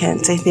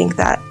significance, I think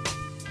that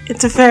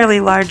it's a fairly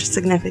large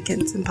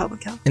significance in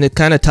public health. And it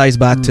kind of ties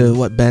back to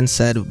what Ben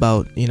said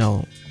about,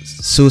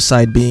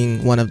 suicide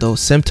being one of those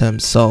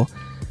symptoms. So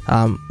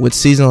with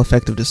seasonal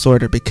affective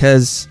disorder,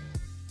 because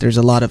there's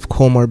a lot of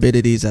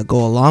comorbidities that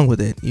go along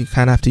with it, you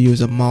kind of have to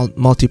use a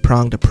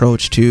multi-pronged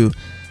approach to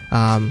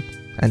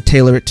and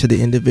tailor it to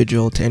the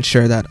individual to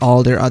ensure that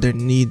all their other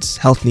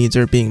health needs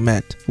are being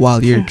met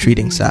while you're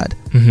treating SAD.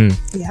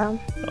 Yeah.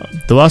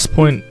 The last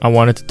point I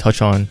wanted to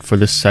touch on for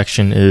this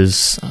section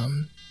is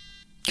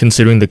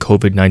considering the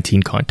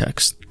COVID-19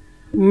 context.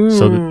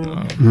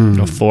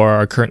 So, for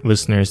our current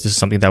listeners, this is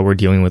something that we're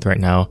dealing with right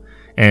now.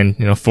 And,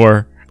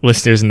 for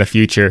listeners in the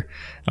future,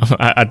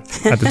 at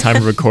the time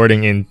of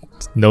recording in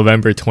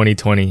November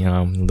 2020,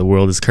 the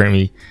world is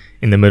currently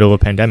in the middle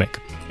of a pandemic.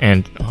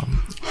 And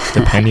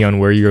depending on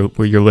where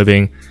you're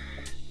living,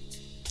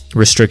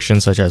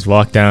 restrictions such as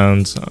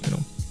lockdowns,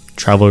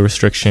 travel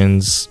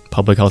restrictions,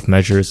 public health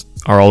measures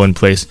are all in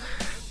place.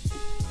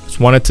 Just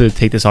wanted to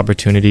take this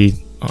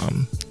opportunity,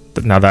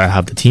 now that I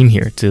have the team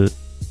here, to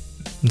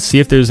see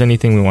if there's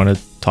anything we want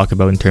to talk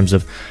about in terms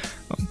of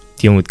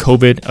dealing with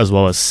COVID as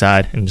well as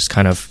SAD and just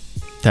kind of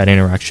that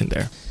interaction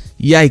there.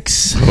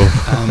 Yikes.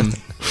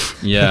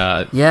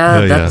 Yeah.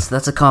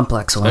 That's a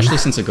complex one. Especially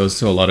since it goes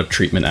to a lot of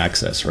treatment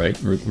access, right?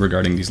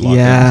 Regarding these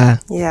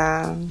lockdowns.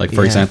 Yeah. Like,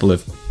 for example,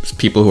 if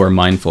people who are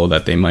mindful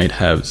that they might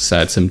have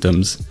SAD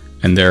symptoms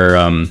and their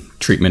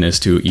treatment is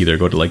to either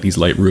go to like these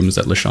light rooms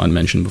that LaShawn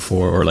mentioned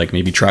before, or like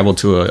maybe travel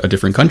to a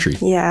different country.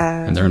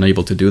 Yeah. And they're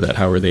unable to do that.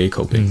 How are they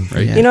coping,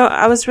 right? Yeah.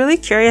 I was really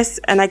curious,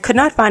 and I could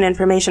not find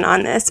information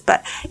on this,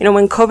 but,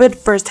 when COVID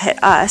first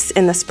hit us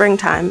in the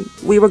springtime,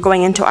 we were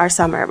going into our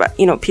summer, but,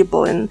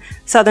 people in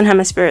Southern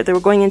Hemisphere, they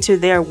were going into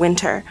their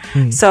winter.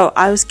 So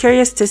I was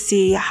curious to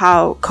see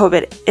how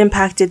COVID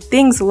impacted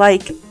things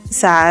like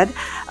SAD,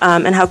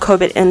 and how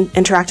COVID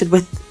interacted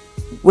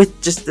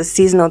with just the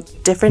seasonal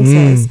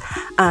differences.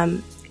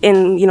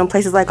 In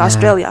places like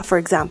Australia, for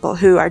example,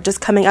 who are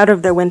just coming out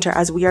of their winter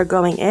as we are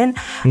going in.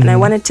 And I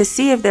wanted to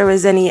see if there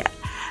was any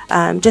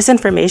just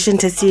information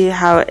to see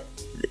how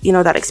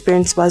that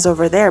experience was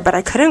over there, but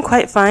I couldn't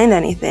quite find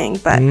anything.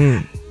 But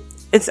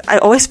I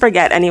always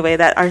forget anyway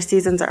that our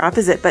seasons are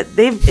opposite, but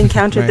they've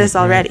encountered this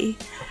already.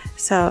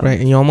 So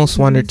and you almost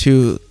wonder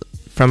too,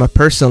 from a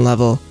personal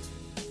level,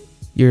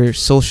 you're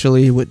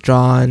socially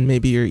withdrawn,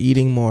 maybe you're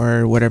eating more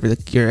or whatever,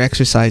 you're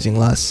exercising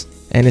less,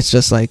 and it's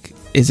just like,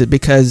 is it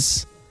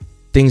because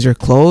things are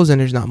closed and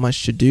there's not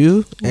much to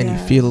do and you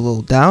feel a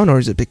little down, or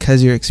is it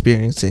because you're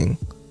experiencing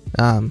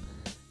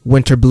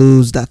winter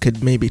blues that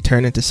could maybe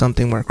turn into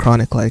something more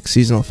chronic like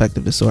seasonal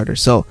affective disorder?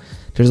 So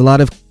there's a lot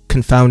of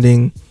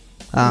confounding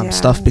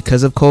stuff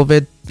because of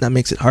COVID that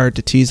makes it hard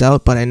to tease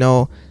out. But I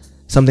know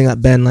something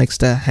that Ben likes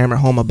to hammer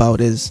home about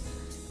is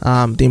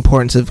the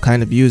importance of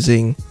kind of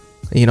using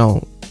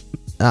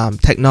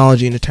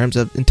technology in terms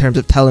of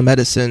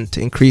telemedicine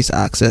to increase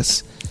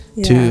access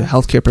to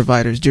healthcare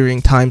providers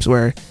during times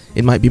where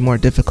it might be more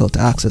difficult to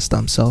access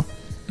them. So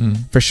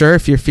for sure,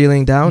 if you're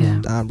feeling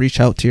down, reach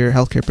out to your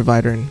healthcare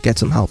provider and get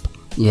some help.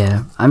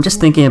 Yeah, I'm just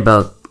thinking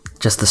about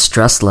just the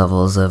stress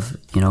levels of,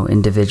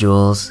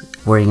 individuals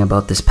worrying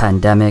about this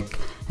pandemic,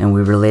 and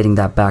we're relating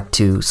that back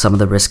to some of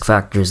the risk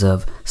factors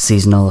of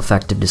seasonal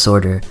affective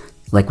disorder,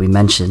 like we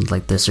mentioned,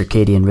 like the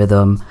circadian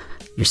rhythm,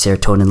 your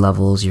serotonin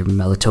levels, your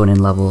melatonin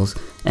levels,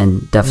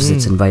 and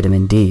deficits in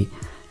vitamin D.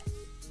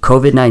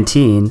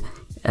 COVID-19,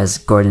 as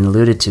Gordon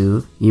alluded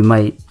to, you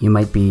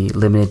might be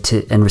limited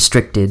to and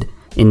restricted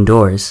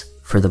indoors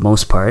for the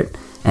most part,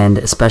 and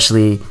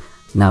especially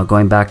now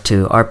going back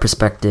to our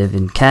perspective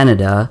in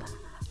Canada,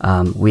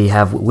 we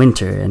have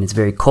winter and it's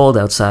very cold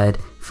outside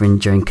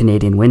during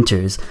Canadian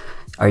winters.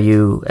 Are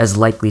you as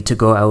likely to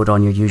go out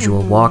on your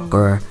usual walk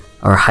or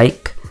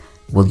hike?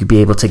 Will you be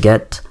able to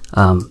get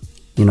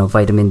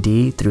vitamin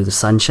D through the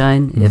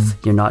sunshine if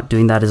you're not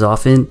doing that as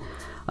often?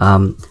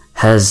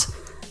 Has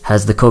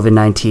the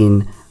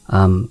COVID-19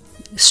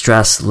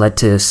 stress led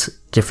to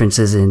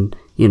differences in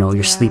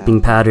your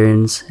sleeping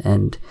patterns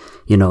and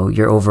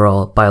your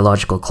overall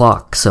biological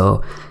clock?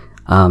 So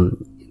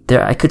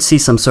I could see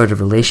some sort of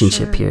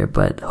relationship here,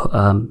 but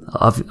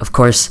of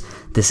course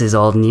this is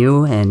all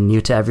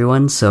new to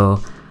everyone. So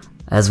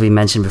as we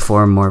mentioned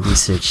before, more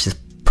research is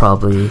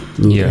probably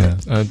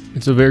needed.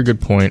 It's a very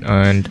good point,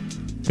 and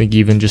I think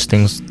even just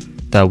things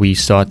that we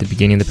saw at the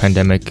beginning of the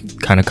pandemic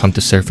kind of come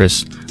to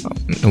surface,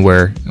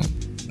 where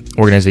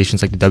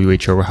organizations like the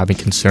WHO were having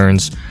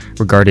concerns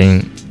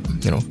regarding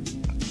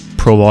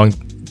prolonged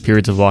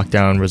periods of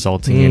lockdown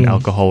resulting in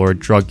alcohol or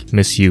drug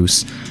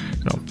misuse,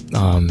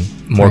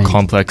 more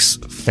complex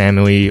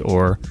family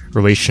or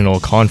relational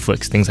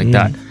conflicts, things like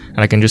that. And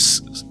I can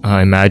just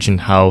imagine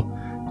how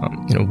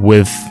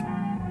with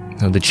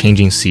the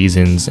changing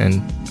seasons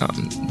and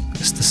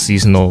just the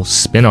seasonal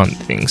spin on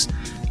things,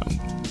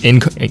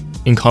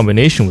 in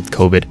combination with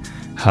COVID,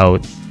 how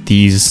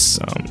these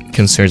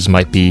concerns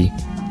might be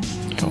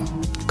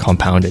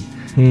compounded.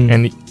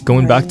 And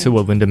going back to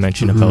what Linda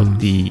mentioned about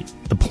the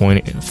the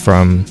point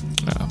from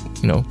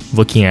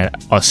looking at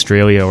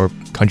Australia or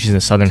countries in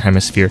the southern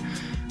hemisphere,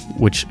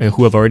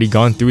 who have already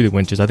gone through the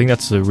winters. I think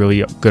that's a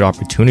really good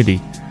opportunity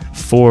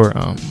for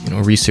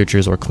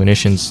researchers or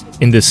clinicians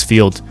in this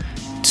field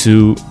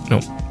to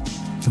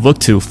look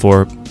to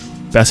for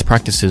best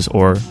practices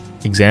or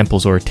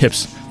examples or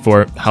tips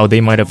for how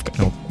they might have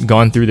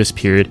gone through this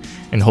period,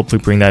 and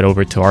hopefully bring that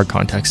over to our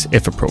context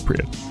if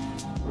appropriate.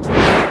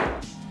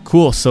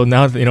 Cool. So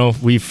now that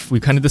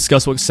we've kind of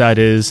discussed what SAD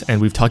is,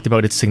 and we've talked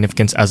about its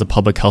significance as a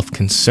public health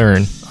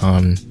concern.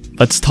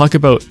 Let's talk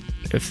about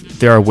if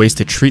there are ways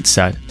to treat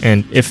SAD,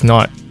 and if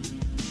not,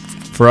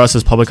 for us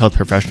as public health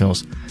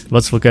professionals,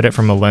 let's look at it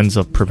from a lens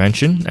of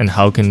prevention and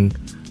how can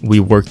we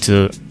work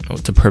to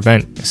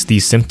prevent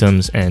these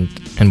symptoms and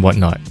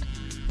whatnot.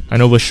 I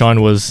know LaShawn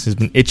has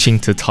been itching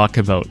to talk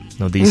about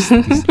these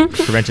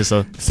prevention,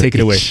 so take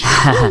it away.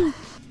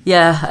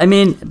 Yeah, I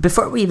mean,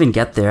 before we even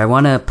get there, I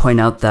want to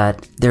point out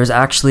that there's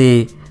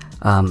actually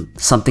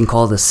something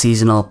called the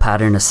Seasonal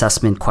Pattern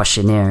Assessment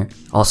Questionnaire,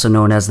 also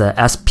known as the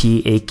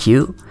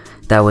SPAQ,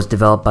 that was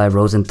developed by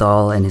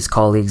Rosenthal and his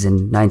colleagues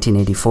in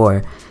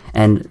 1984.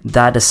 And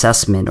that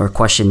assessment or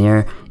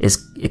questionnaire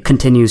it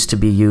continues to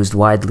be used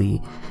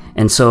widely.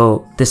 And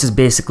so this is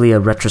basically a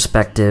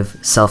retrospective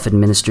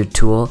self-administered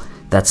tool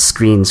that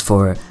screens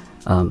for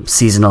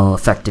seasonal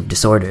affective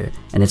disorder,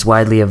 and it's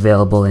widely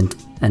available and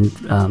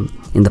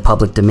in the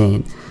public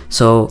domain.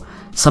 So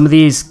some of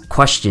these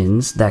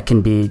questions that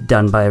can be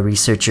done by a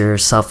researcher,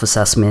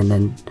 self-assessment,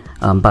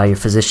 and by your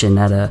physician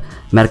at a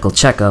medical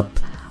checkup,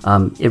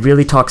 it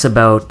really talks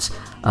about,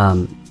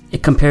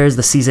 it compares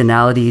the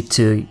seasonality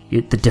to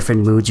the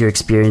different moods you're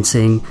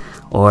experiencing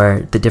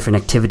or the different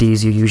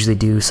activities you usually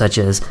do, such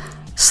as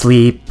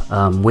sleep,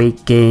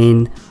 weight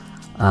gain,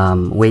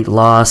 weight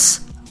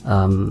loss,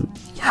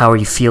 how are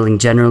you feeling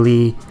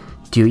generally,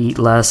 do you eat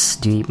less,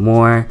 do you eat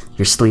more,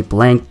 your sleep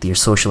length, your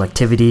social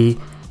activity,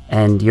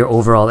 and your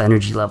overall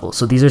energy level.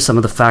 So these are some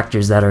of the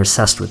factors that are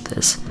assessed with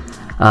this.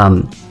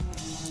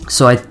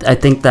 So I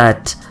think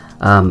that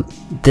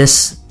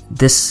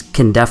this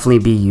can definitely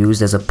be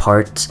used as a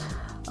part,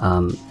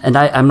 and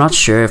I'm not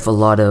sure if a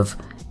lot of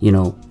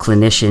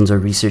clinicians or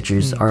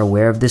researchers are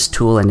aware of this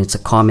tool, and it's a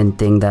common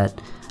thing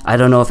that I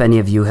don't know if any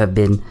of you have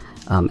been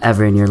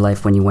ever in your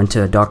life when you went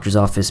to a doctor's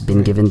office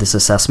been given this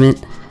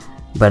assessment.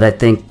 But I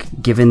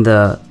think given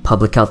the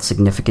public health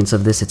significance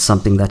of this, it's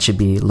something that should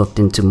be looked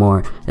into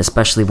more,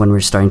 especially when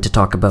we're starting to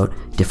talk about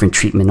different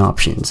treatment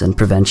options and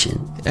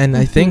prevention. And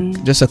I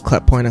think just a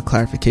point of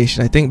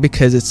clarification, I think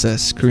because it's a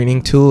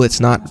screening tool, it's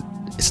not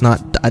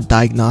a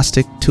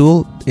diagnostic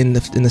tool in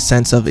the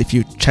sense of if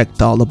you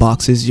checked all the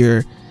boxes,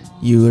 you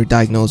were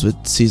diagnosed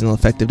with seasonal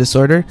affective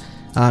disorder.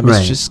 Right.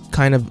 It's just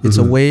kind of, it's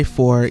a way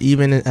for,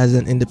 even as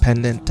an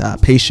independent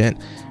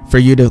patient, for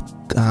you to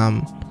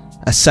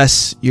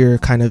assess your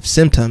kind of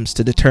symptoms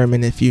to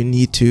determine if you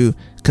need to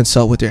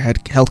consult with your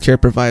healthcare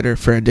provider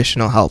for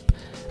additional help.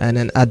 And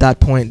then at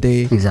that point,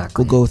 they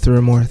will go through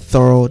a more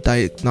thorough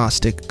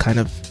diagnostic kind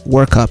of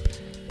workup,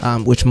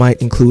 which might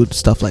include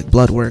stuff like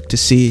blood work to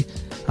see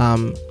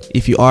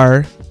if you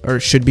are or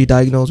should be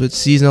diagnosed with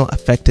seasonal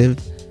affective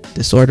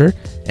disorder,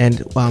 and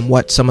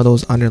what some of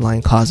those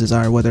underlying causes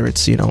are, whether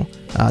it's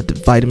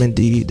vitamin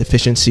D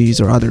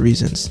deficiencies or other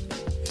reasons.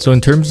 So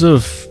in terms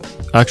of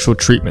actual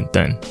treatment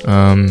then,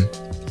 from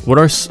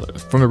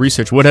the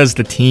research, what has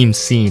the team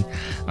seen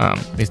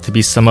is to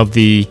be some of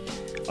the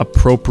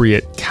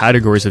appropriate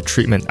categories of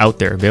treatment out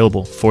there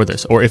available for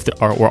this, or if there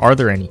are, or are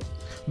there any?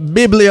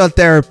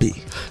 Bibliotherapy.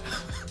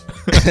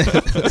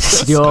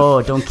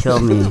 Yo, don't kill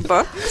me.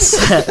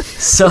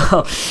 So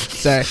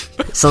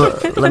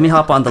let me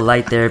hop on the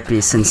light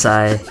therapy since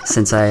I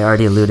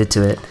already alluded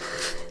to it.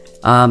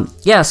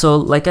 So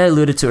like I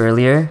alluded to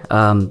earlier,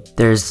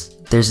 there's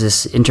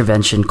this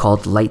intervention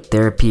called light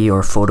therapy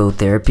or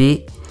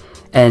phototherapy,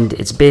 and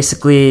it's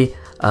basically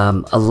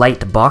a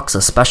light box,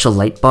 a special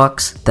light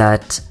box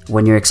that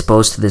when you're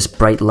exposed to this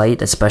bright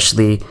light,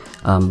 especially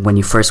when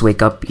you first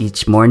wake up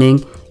each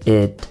morning,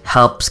 it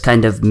helps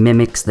kind of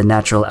mimics the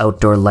natural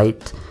outdoor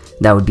light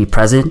that would be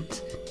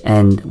present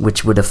and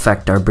which would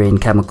affect our brain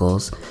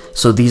chemicals.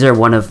 So these are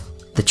one of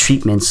the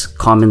treatments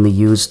commonly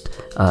used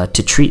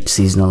to treat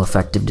seasonal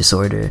affective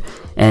disorder.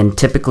 And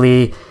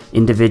typically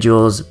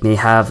individuals may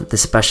have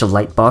this special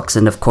light box,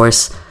 and of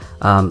course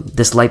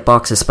this light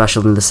box is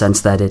special in the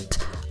sense that it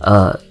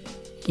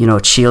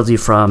shields you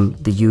from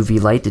the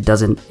UV light. It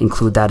doesn't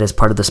include that as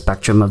part of the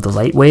spectrum of the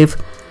light wave,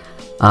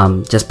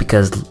 just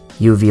because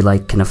UV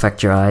light can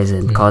affect your eyes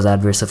and cause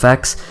adverse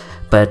effects.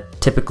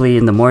 But typically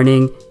in the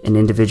morning, an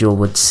individual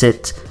would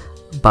sit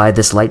by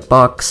this light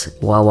box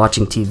while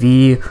watching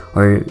TV,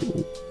 or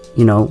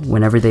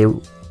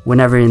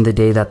whenever in the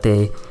day that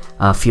they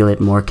feel it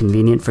more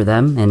convenient for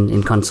them, and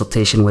in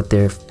consultation with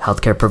their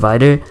healthcare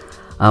provider.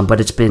 But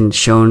it's been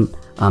shown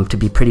to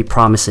be pretty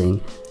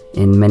promising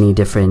in many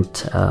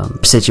different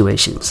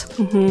situations.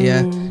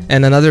 Yeah,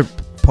 and another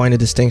point of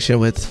distinction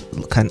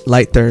with kind of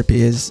light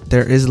therapy is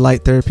there is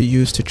light therapy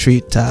used to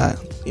treat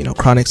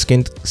chronic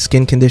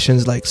skin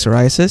conditions like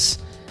psoriasis,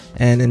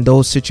 And in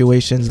those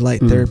situations,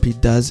 light therapy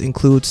does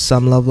include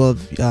some level of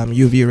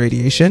UV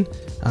radiation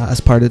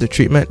as part of the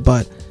treatment.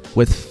 But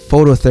with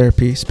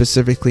phototherapy,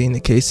 specifically in the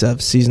case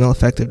of seasonal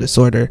affective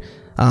disorder,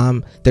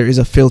 there is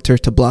a filter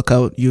to block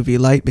out UV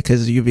light,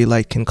 because UV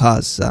light can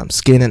cause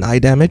skin and eye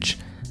damage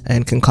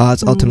and can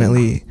cause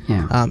ultimately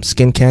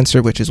skin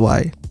cancer, which is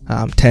why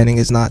tanning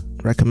is not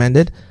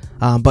recommended.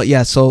 But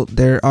yeah, so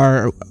there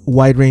are a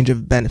wide range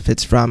of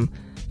benefits from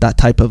that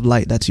type of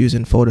light that's used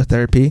in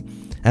phototherapy.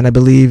 And I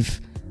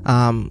believe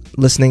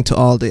listening to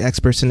all the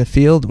experts in the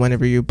field,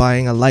 whenever you're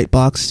buying a light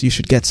box, you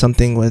should get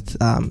something with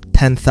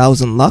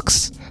 10,000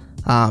 lux.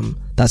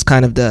 That's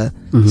kind of the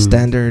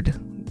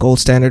gold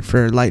standard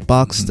for light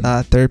box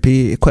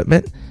therapy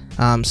equipment.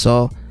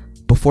 So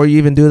before you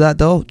even do that,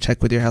 though,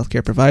 check with your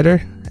healthcare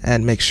provider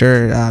and make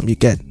sure you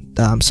get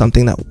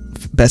something that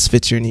best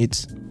fits your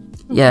needs.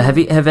 Yeah,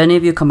 have any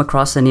of you come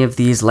across any of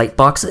these light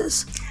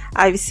boxes?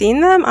 I've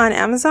seen them on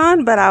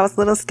Amazon, but I was a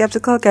little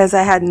skeptical because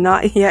I had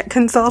not yet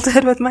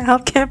consulted with my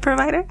healthcare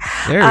provider.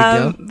 There we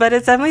go. But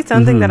it's definitely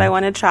something that I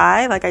want to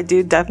try. Like, I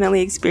do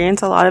definitely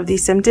experience a lot of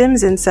these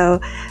symptoms. And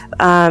so,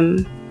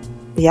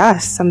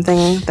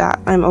 something that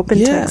I'm open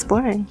to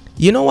exploring.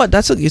 You know what?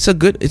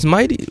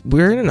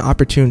 We're in an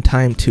opportune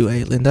time too,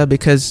 Linda,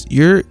 because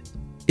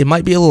it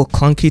might be a little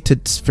clunky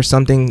for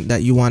something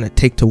that you want to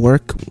take to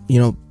work,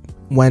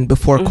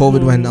 before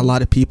COVID, when a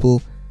lot of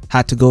people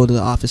had to go to the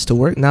office to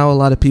work. Now a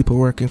lot of people are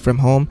working from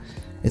home.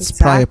 It's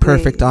probably a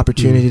perfect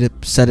opportunity to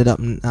set it up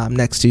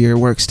next to your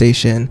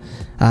workstation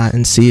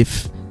and see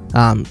if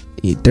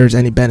there's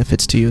any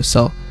benefits to you.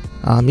 So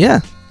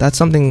that's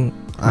something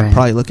I'll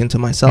probably look into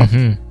myself.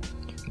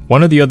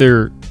 One of the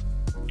other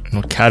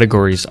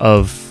categories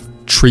of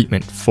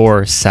treatment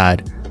for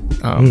SAD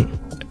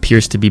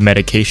appears to be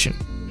medication,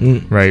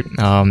 right?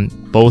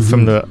 Both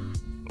from the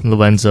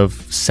lens of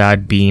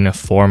SAD being a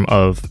form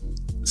of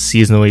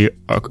seasonally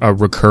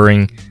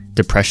recurring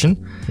depression.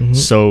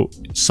 So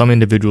some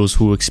individuals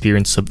who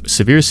experience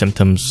severe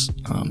symptoms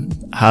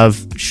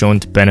have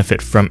shown to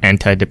benefit from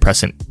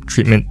antidepressant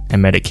treatment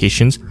and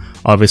medications,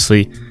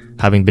 obviously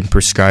having been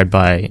prescribed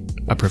by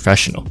a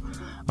professional.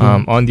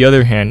 On the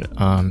other hand,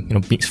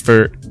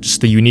 for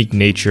just the unique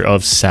nature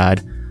of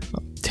SAD,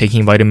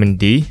 taking vitamin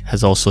D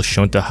has also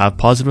shown to have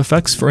positive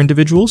effects for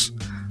individuals.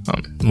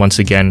 Once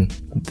again,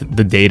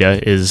 the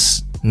data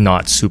is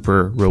not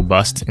super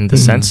robust in the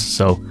sense,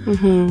 so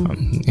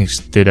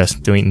there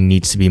definitely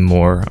needs to be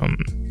more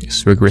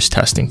rigorous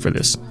testing for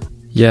this.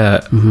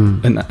 Yeah,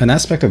 an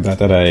aspect of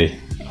that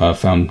I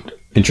found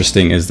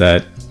interesting is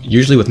that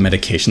usually with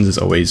medications it's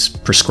always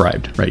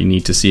prescribed, right? You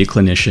need to see a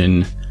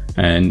clinician,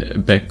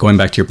 and going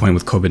back to your point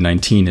with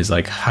COVID-19 is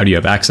like, how do you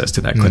have access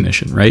to that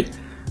clinician, right?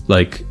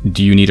 Like,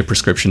 do you need a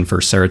prescription for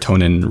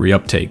serotonin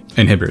reuptake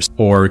inhibitors?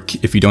 Or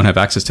if you don't have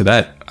access to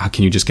that, how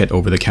can you just get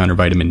over-the-counter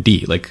vitamin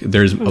D? Like,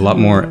 there's a lot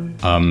more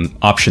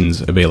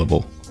options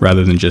available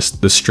rather than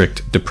just the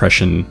strict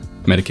depression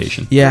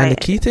medication. Yeah, and the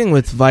key thing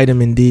with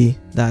vitamin D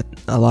that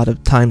a lot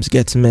of times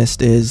gets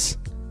missed is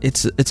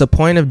it's a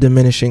point of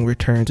diminishing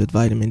returns with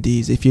vitamin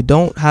Ds. If you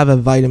don't have a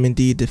vitamin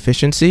D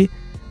deficiency,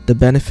 the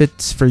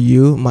benefits for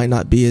you might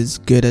not be as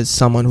good as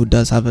someone who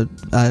does have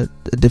a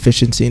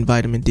deficiency in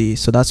vitamin D.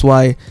 So that's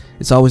why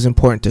it's always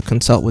important to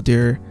consult with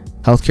your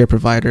healthcare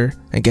provider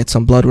and get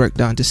some blood work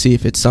done to see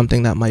if it's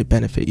something that might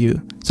benefit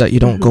you, so that you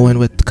don't go in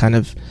with kind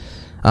of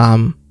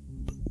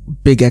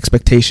big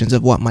expectations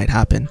of what might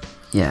happen.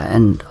 Yeah,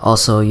 and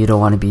also you don't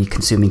want to be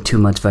consuming too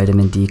much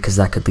vitamin D because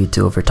that could lead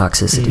to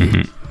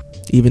overtoxicity.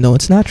 Even though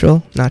it's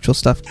natural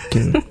stuff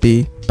can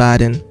be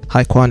bad in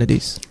high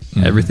quantities.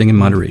 Everything in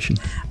moderation.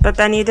 But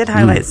Ben, you did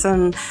highlight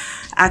some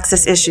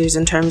access issues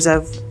in terms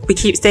of, we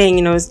keep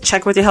saying,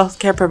 check with your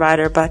healthcare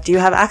provider, but do you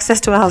have access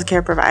to a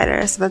healthcare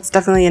provider? So that's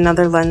definitely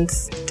another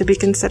lens to be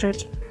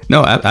considered.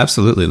 No,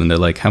 absolutely, Linda.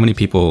 Like, how many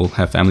people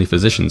have family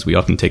physicians? We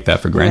often take that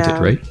for granted,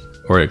 right?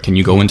 Or can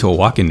you go into a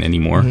walk-in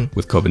anymore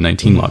with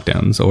COVID-19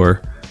 lockdowns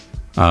or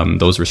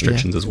those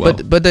restrictions as well?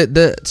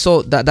 But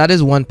so that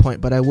is one point.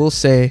 But I will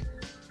say,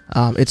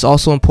 it's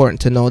also important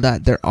to know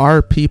that there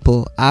are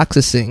people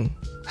accessing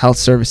health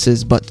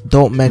services but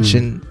don't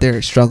mention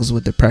their struggles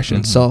with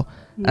depression. So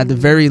at the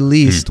very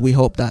least, we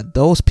hope that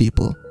those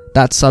people,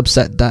 that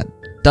subset that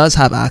does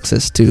have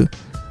access to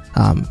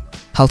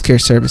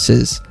healthcare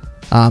services,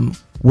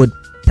 would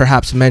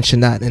perhaps mention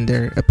that in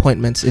their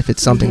appointments if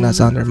it's something that's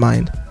on their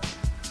mind.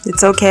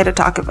 It's okay to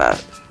talk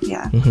about.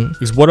 Yeah.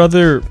 Because what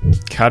other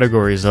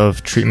categories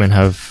of treatment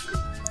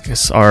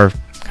are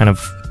kind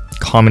of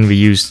commonly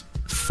used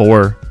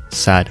for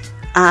SAD?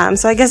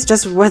 So I guess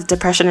just with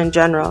depression in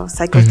general,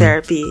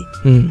 psychotherapy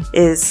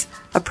is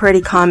a pretty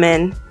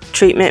common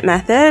treatment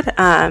method,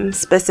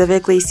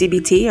 specifically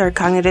CBT, or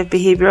cognitive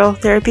behavioral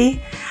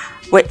therapy,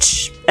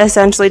 which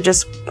essentially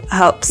just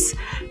helps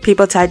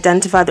people to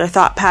identify their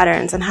thought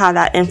patterns and how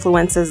that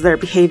influences their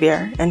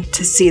behavior, and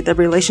to see the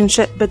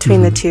relationship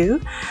between the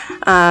two,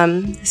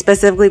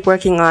 specifically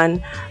working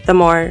on the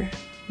more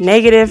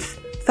negative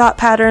thought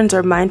patterns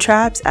or mind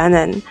traps, and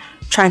then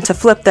trying to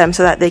flip them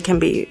so that they can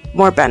be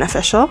more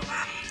beneficial.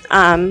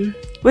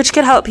 which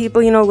could help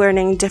people,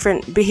 learning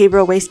different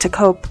behavioral ways to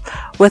cope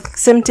with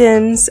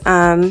symptoms,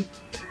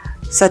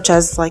 such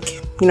as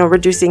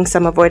reducing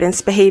some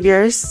avoidance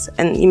behaviors,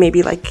 and you may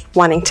be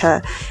wanting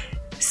to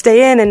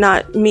stay in and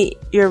not meet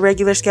your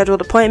regular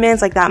scheduled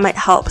appointments. That might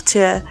help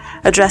to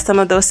address some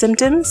of those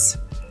symptoms.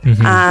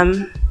 For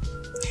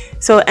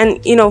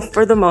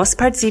the most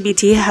part,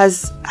 CBT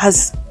has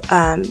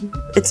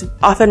it's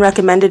often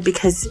recommended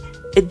because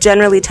it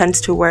generally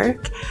tends to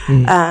work.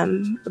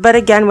 But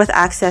again, with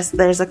access,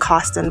 there's a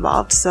cost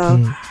involved. So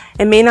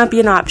it may not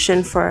be an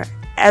option for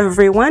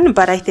everyone,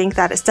 but I think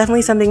that it's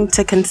definitely something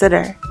to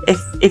consider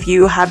if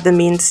you have the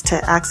means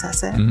to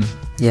access it.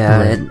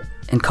 Yeah,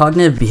 and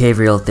cognitive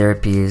behavioral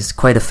therapy is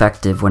quite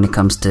effective when it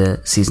comes to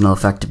seasonal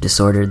affective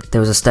disorder. There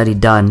was a study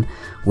done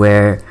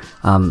where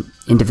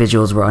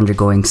individuals were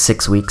undergoing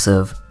 6 weeks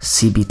of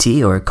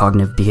CBT, or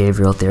cognitive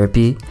behavioral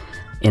therapy,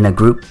 in a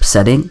group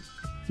setting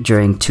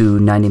during 2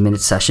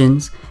 90-minute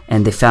sessions,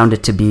 and they found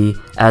it to be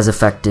as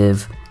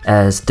effective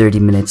as 30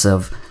 minutes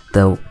of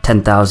the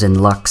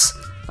 10,000 lux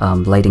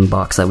lighting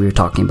box that we were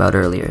talking about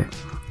earlier.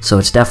 So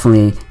it's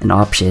definitely an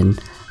option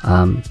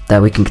that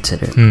we can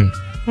consider.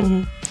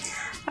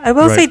 I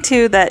will say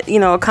too that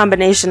a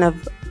combination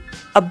of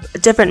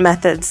different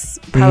methods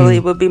probably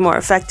would be more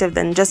effective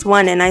than just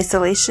one in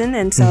isolation.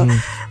 And so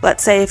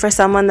let's say for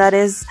someone that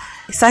is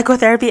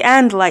psychotherapy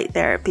and light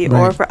therapy,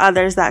 or for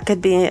others that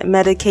could be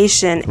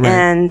medication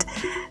and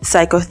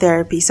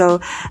psychotherapy. So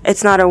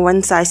it's not a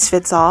one size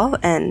fits all.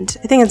 And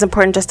I think it's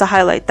important just to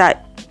highlight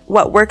that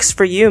what works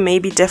for you may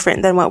be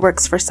different than what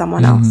works for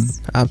someone else.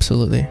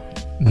 Absolutely.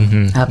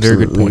 Absolutely. Very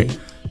good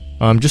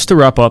point. Just to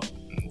wrap up,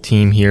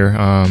 team here,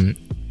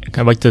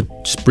 I'd like to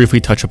just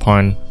briefly touch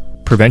upon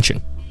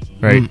prevention,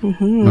 right?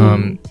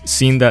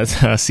 Seeing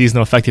that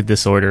seasonal affective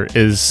disorder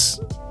is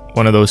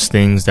one of those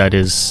things that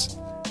is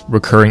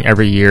recurring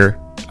every year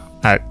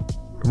at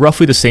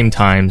roughly the same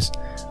times,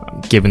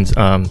 given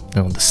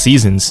the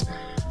seasons.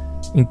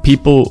 And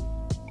people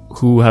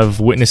who have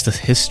witnessed a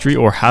history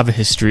or have a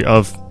history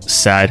of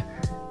SAD,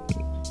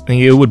 I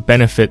think it would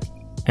benefit,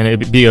 and it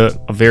would be a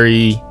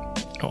very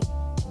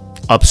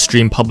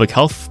upstream public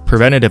health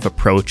preventative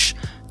approach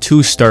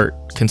to start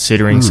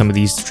considering some of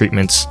these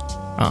treatments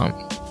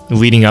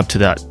leading up to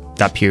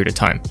that period of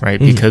time, right?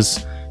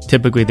 Because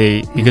typically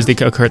they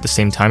occur at the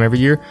same time every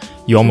year,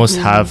 you almost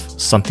have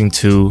something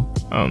to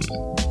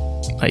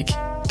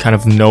kind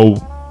of know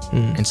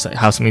and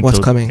have something what's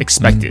to coming,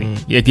 expect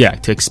it. Yeah,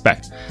 to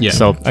expect. Yeah.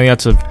 So I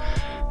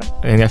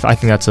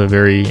think that's a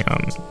very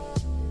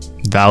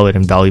valid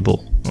and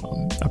valuable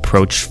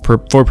approach for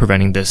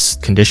preventing this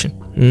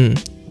condition.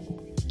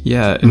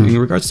 Yeah, in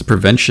regards to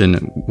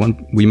prevention,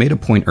 we made a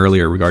point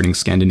earlier regarding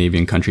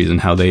Scandinavian countries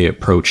and how they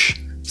approach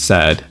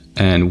SAD.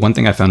 And one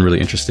thing I found really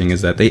interesting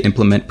is that they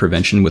implement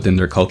prevention within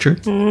their culture.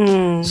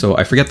 So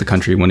I forget the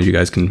country. One of you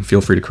guys can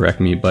feel free to correct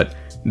me, but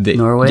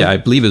Norway? Yeah, I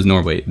believe it's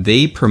Norway.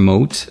 They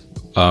promote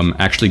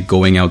actually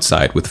going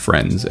outside with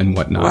friends and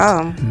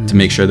whatnot to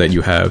make sure that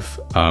you have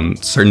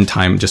certain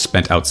time just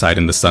spent outside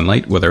in the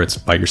sunlight, whether it's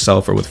by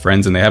yourself or with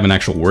friends. And they have an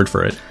actual word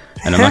for it.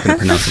 And I'm not going to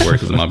pronounce the word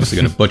because I'm obviously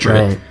going to butcher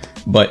it.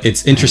 But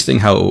it's interesting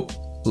how,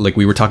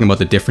 we were talking about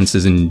the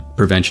differences in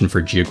prevention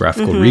for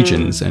geographical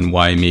regions and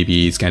why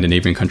maybe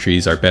Scandinavian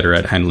countries are better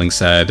at handling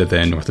SAD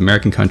than North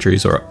American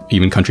countries or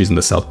even countries in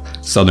the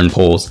southern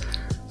poles.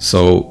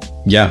 So,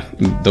 yeah,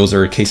 those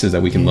are cases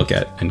that we can look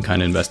at and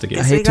kind of investigate.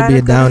 I hate to be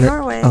a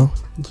downer. I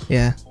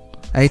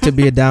hate to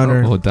be a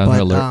downer. But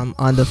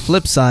on the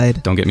flip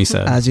side, don't get me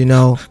sad. As you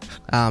know,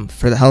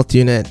 for the health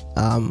unit,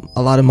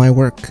 a lot of my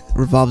work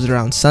revolves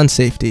around sun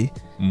safety.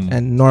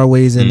 And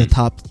Norway's in the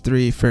top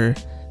 3 for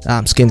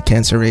skin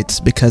cancer rates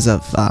because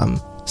of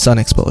sun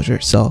exposure.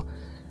 So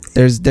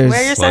there's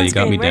you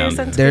got me down.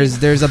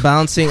 There's a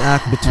balancing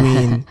act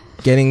between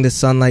getting the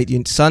sunlight.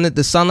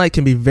 The sunlight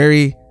can be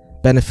very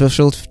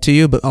beneficial to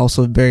you, but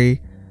also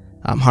very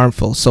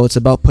harmful. So it's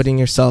about putting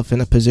yourself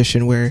in a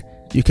position where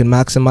you can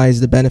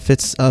maximize the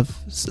benefits of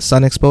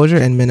sun exposure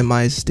and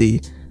minimize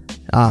the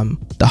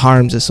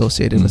harms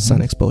associated with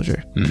sun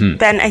exposure.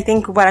 Ben, I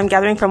think what I'm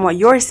gathering from what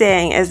you're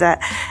saying is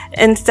that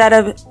instead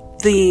of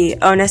the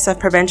onus of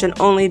prevention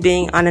only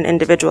being on an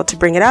individual to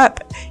bring it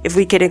up, if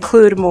we could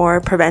include more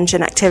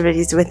prevention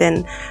activities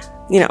within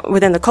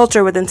the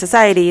culture, within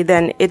society,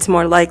 then it's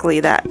more likely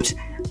that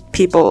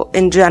people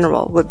in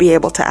general would be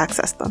able to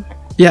access them.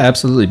 Yeah,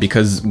 absolutely.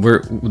 Because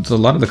a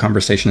lot of the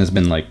conversation has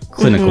been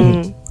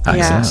clinical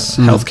access,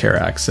 healthcare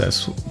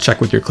access,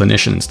 check with your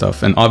clinician and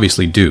stuff, and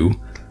obviously do.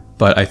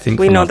 But I think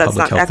we from know a that's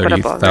public not health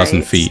equitable, 30,000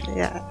 right? feet.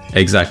 Yeah.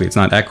 Exactly. It's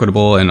not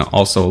equitable. And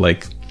also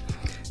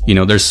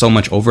there's so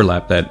much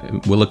overlap that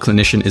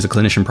is a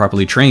clinician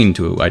properly trained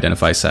to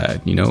identify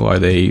SAD? Are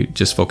they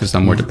just focused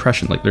on more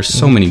depression? There's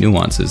so many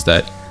nuances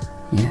that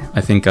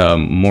I think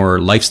more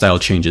lifestyle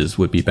changes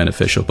would be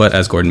beneficial. But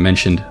as Gordon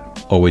mentioned,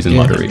 always in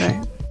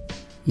moderation.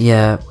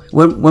 Yeah.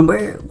 When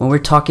we're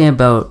talking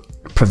about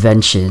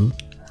prevention,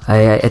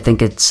 I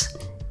think it's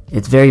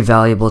very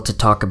valuable to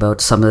talk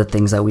about some of the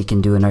things that we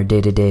can do in our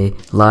day-to-day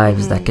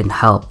lives that can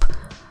help.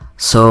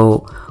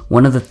 So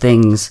one of the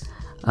things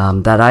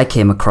that I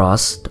came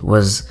across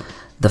was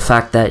the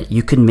fact that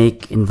you can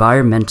make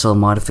environmental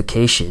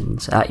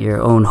modifications at your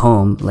own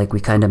home, like we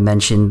kind of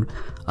mentioned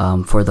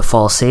for the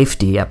fall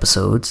safety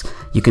episodes.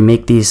 You can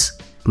make these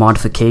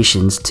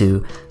modifications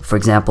to, for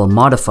example,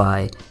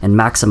 modify and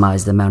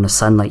maximize the amount of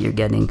sunlight you're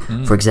getting.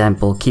 For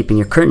example, keeping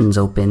your curtains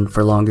open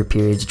for longer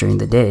periods during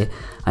the day.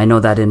 I know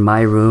that in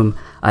my room,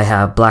 I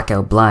have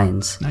blackout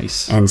blinds.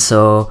 Nice. And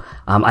so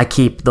I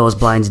keep those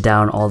blinds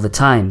down all the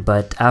time.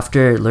 But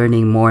after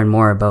learning more and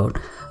more about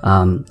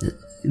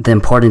the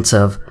importance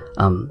of,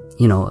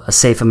 a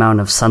safe amount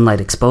of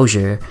sunlight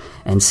exposure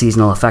and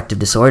seasonal affective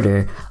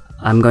disorder,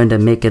 I'm going to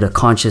make it a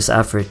conscious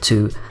effort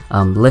to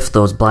lift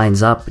those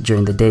blinds up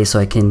during the day so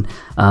I can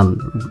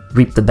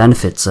reap the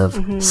benefits of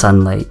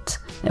sunlight.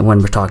 And when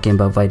we're talking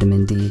about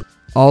vitamin D,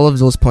 all of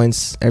those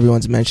points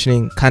everyone's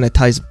mentioning kind of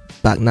ties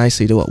back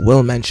nicely to what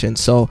Will mentioned.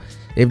 So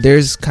if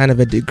there's kind of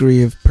a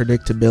degree of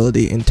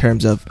predictability in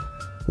terms of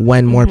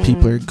when more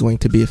people are going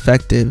to be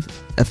affected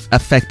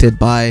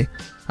by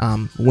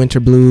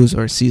winter blues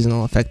or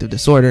seasonal affective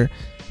disorder,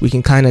 we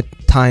can kind of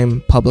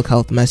time public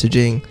health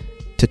messaging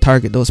to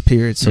target those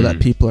periods so that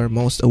people are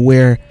most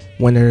aware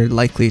when they're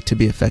likely to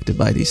be affected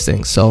by these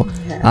things. So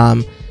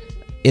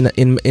in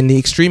the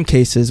extreme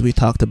cases, we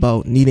talked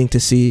about needing to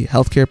see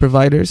healthcare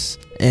providers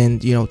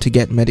and to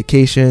get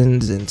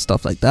medications and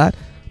stuff like that.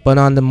 But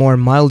on the more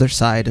milder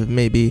side of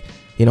maybe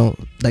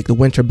like the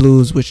winter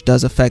blues, which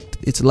does affect,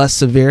 it's less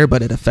severe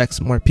but it affects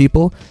more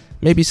people,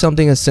 maybe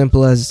something as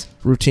simple as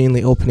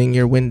routinely opening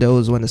your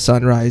windows when the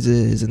sun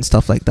rises and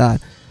stuff like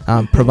that.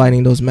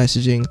 Providing those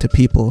messaging to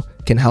people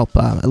can help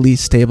at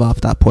least stave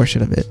off that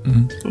portion of it.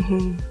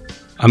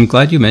 I'm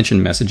glad you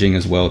mentioned messaging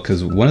as well,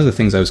 because one of the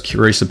things I was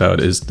curious about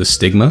is the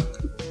stigma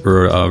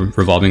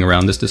revolving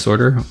around this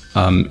disorder.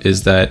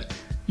 Is that,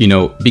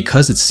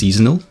 because it's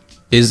seasonal,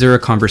 is there a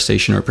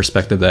conversation or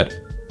perspective that,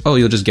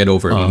 you'll just get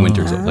over it when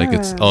winter's over? Like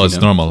it's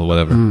normal or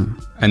whatever.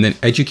 And then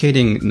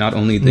educating not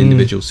only the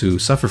individuals who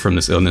suffer from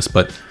this illness,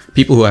 but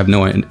people who have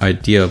no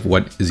idea of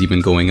what is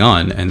even going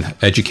on, and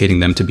educating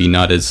them to be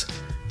not as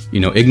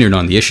ignorant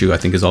on the issue, I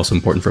think is also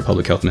important for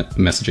public health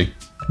messaging.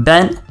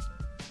 Ben,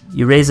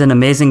 you raise an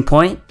amazing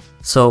point.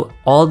 So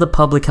all the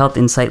Public Health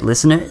Insight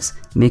listeners,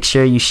 make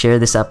sure you share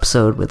this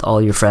episode with all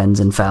your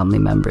friends and family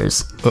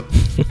members.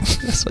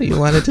 That's what you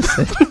wanted to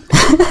say.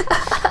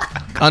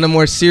 On a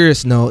more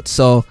serious note,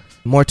 so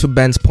more to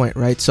Ben's point,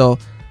 right? So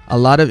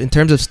in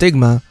terms of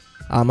stigma,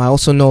 I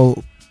also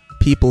know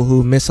people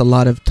who miss a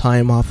lot of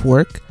time off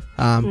work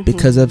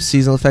because of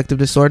seasonal affective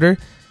disorder.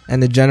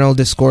 And the general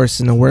discourse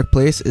in the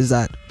workplace is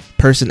that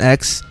person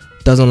X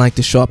doesn't like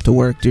to show up to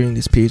work during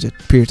these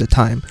periods of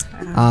time,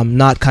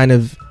 not kind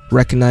of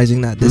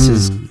recognizing that this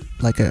is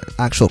like an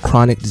actual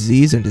chronic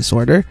disease and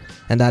disorder,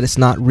 and that it's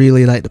not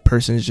really like the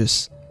person is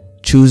just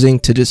choosing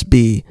to just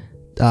be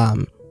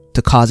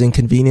to cause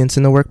inconvenience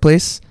in the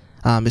workplace.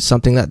 It's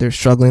something that they're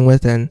struggling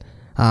with, and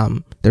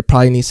there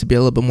probably needs to be a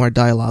little bit more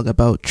dialogue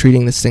about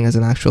treating this thing as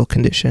an actual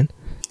condition.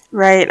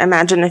 Right.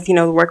 Imagine if,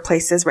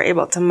 workplaces were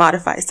able to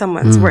modify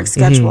someone's work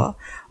schedule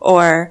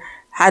or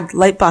had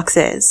light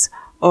boxes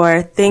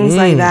or things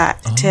like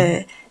that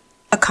to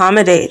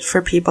accommodate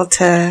for people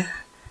to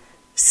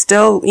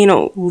still,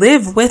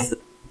 live with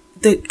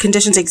the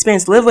conditions they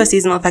experience, live with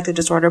seasonal affective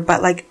disorder,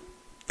 but like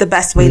the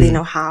best way they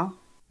know how.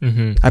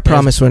 I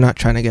promise we're not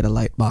trying to get a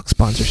Lightbox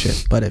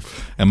sponsorship, but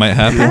if it might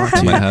happen,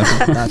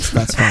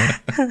 that's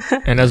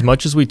fine. And as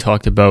much as we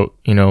talked about,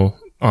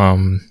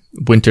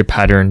 winter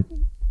pattern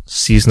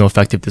seasonal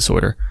affective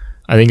disorder,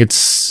 I think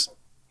it's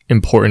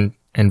important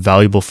and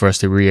valuable for us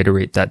to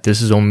reiterate that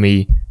this is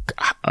only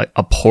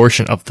a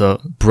portion of the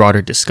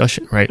broader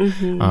discussion, right?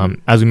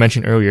 As we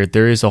mentioned earlier,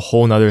 there is a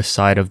whole nother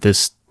side of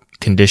this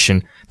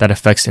condition that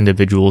affects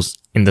individuals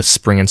in the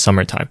spring and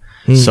summertime.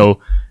 So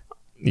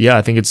yeah,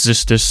 I think it's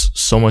just, there's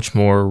so much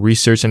more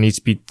research that needs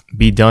to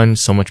be done,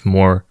 so much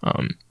more,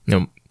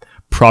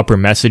 proper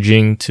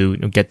messaging to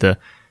get the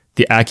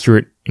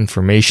accurate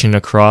information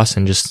across,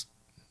 and just,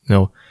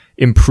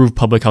 improve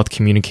public health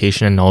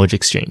communication and knowledge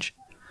exchange.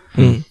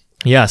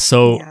 Yeah.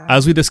 So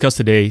as we discussed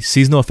today,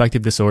 seasonal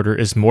affective disorder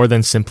is more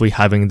than simply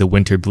having the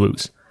winter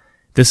blues.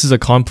 This is a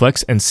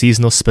complex and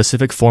seasonal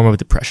specific form of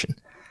depression.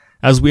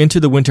 As we enter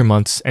the winter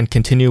months and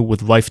continue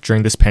with life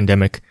during this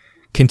pandemic,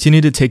 continue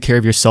to take care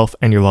of yourself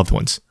and your loved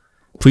ones.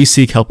 Please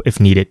seek help if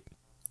needed.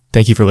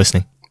 Thank you for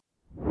listening.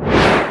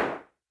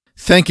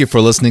 Thank you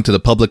for listening to the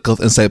Public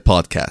Health Insight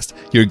Podcast,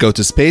 your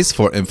go-to space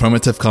for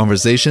informative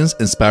conversations,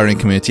 inspiring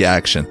community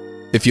action.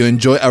 If you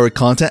enjoy our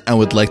content and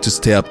would like to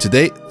stay up to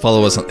date,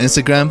 follow us on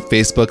Instagram,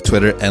 Facebook,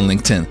 Twitter, and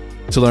LinkedIn.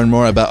 To learn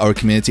more about our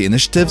community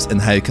initiatives and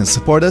how you can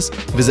support us,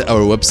 visit our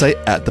website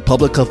at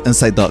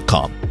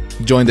thepublichealthinsight.com.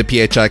 Join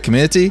the PHI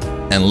community,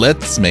 and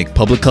let's make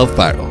public health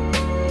viral.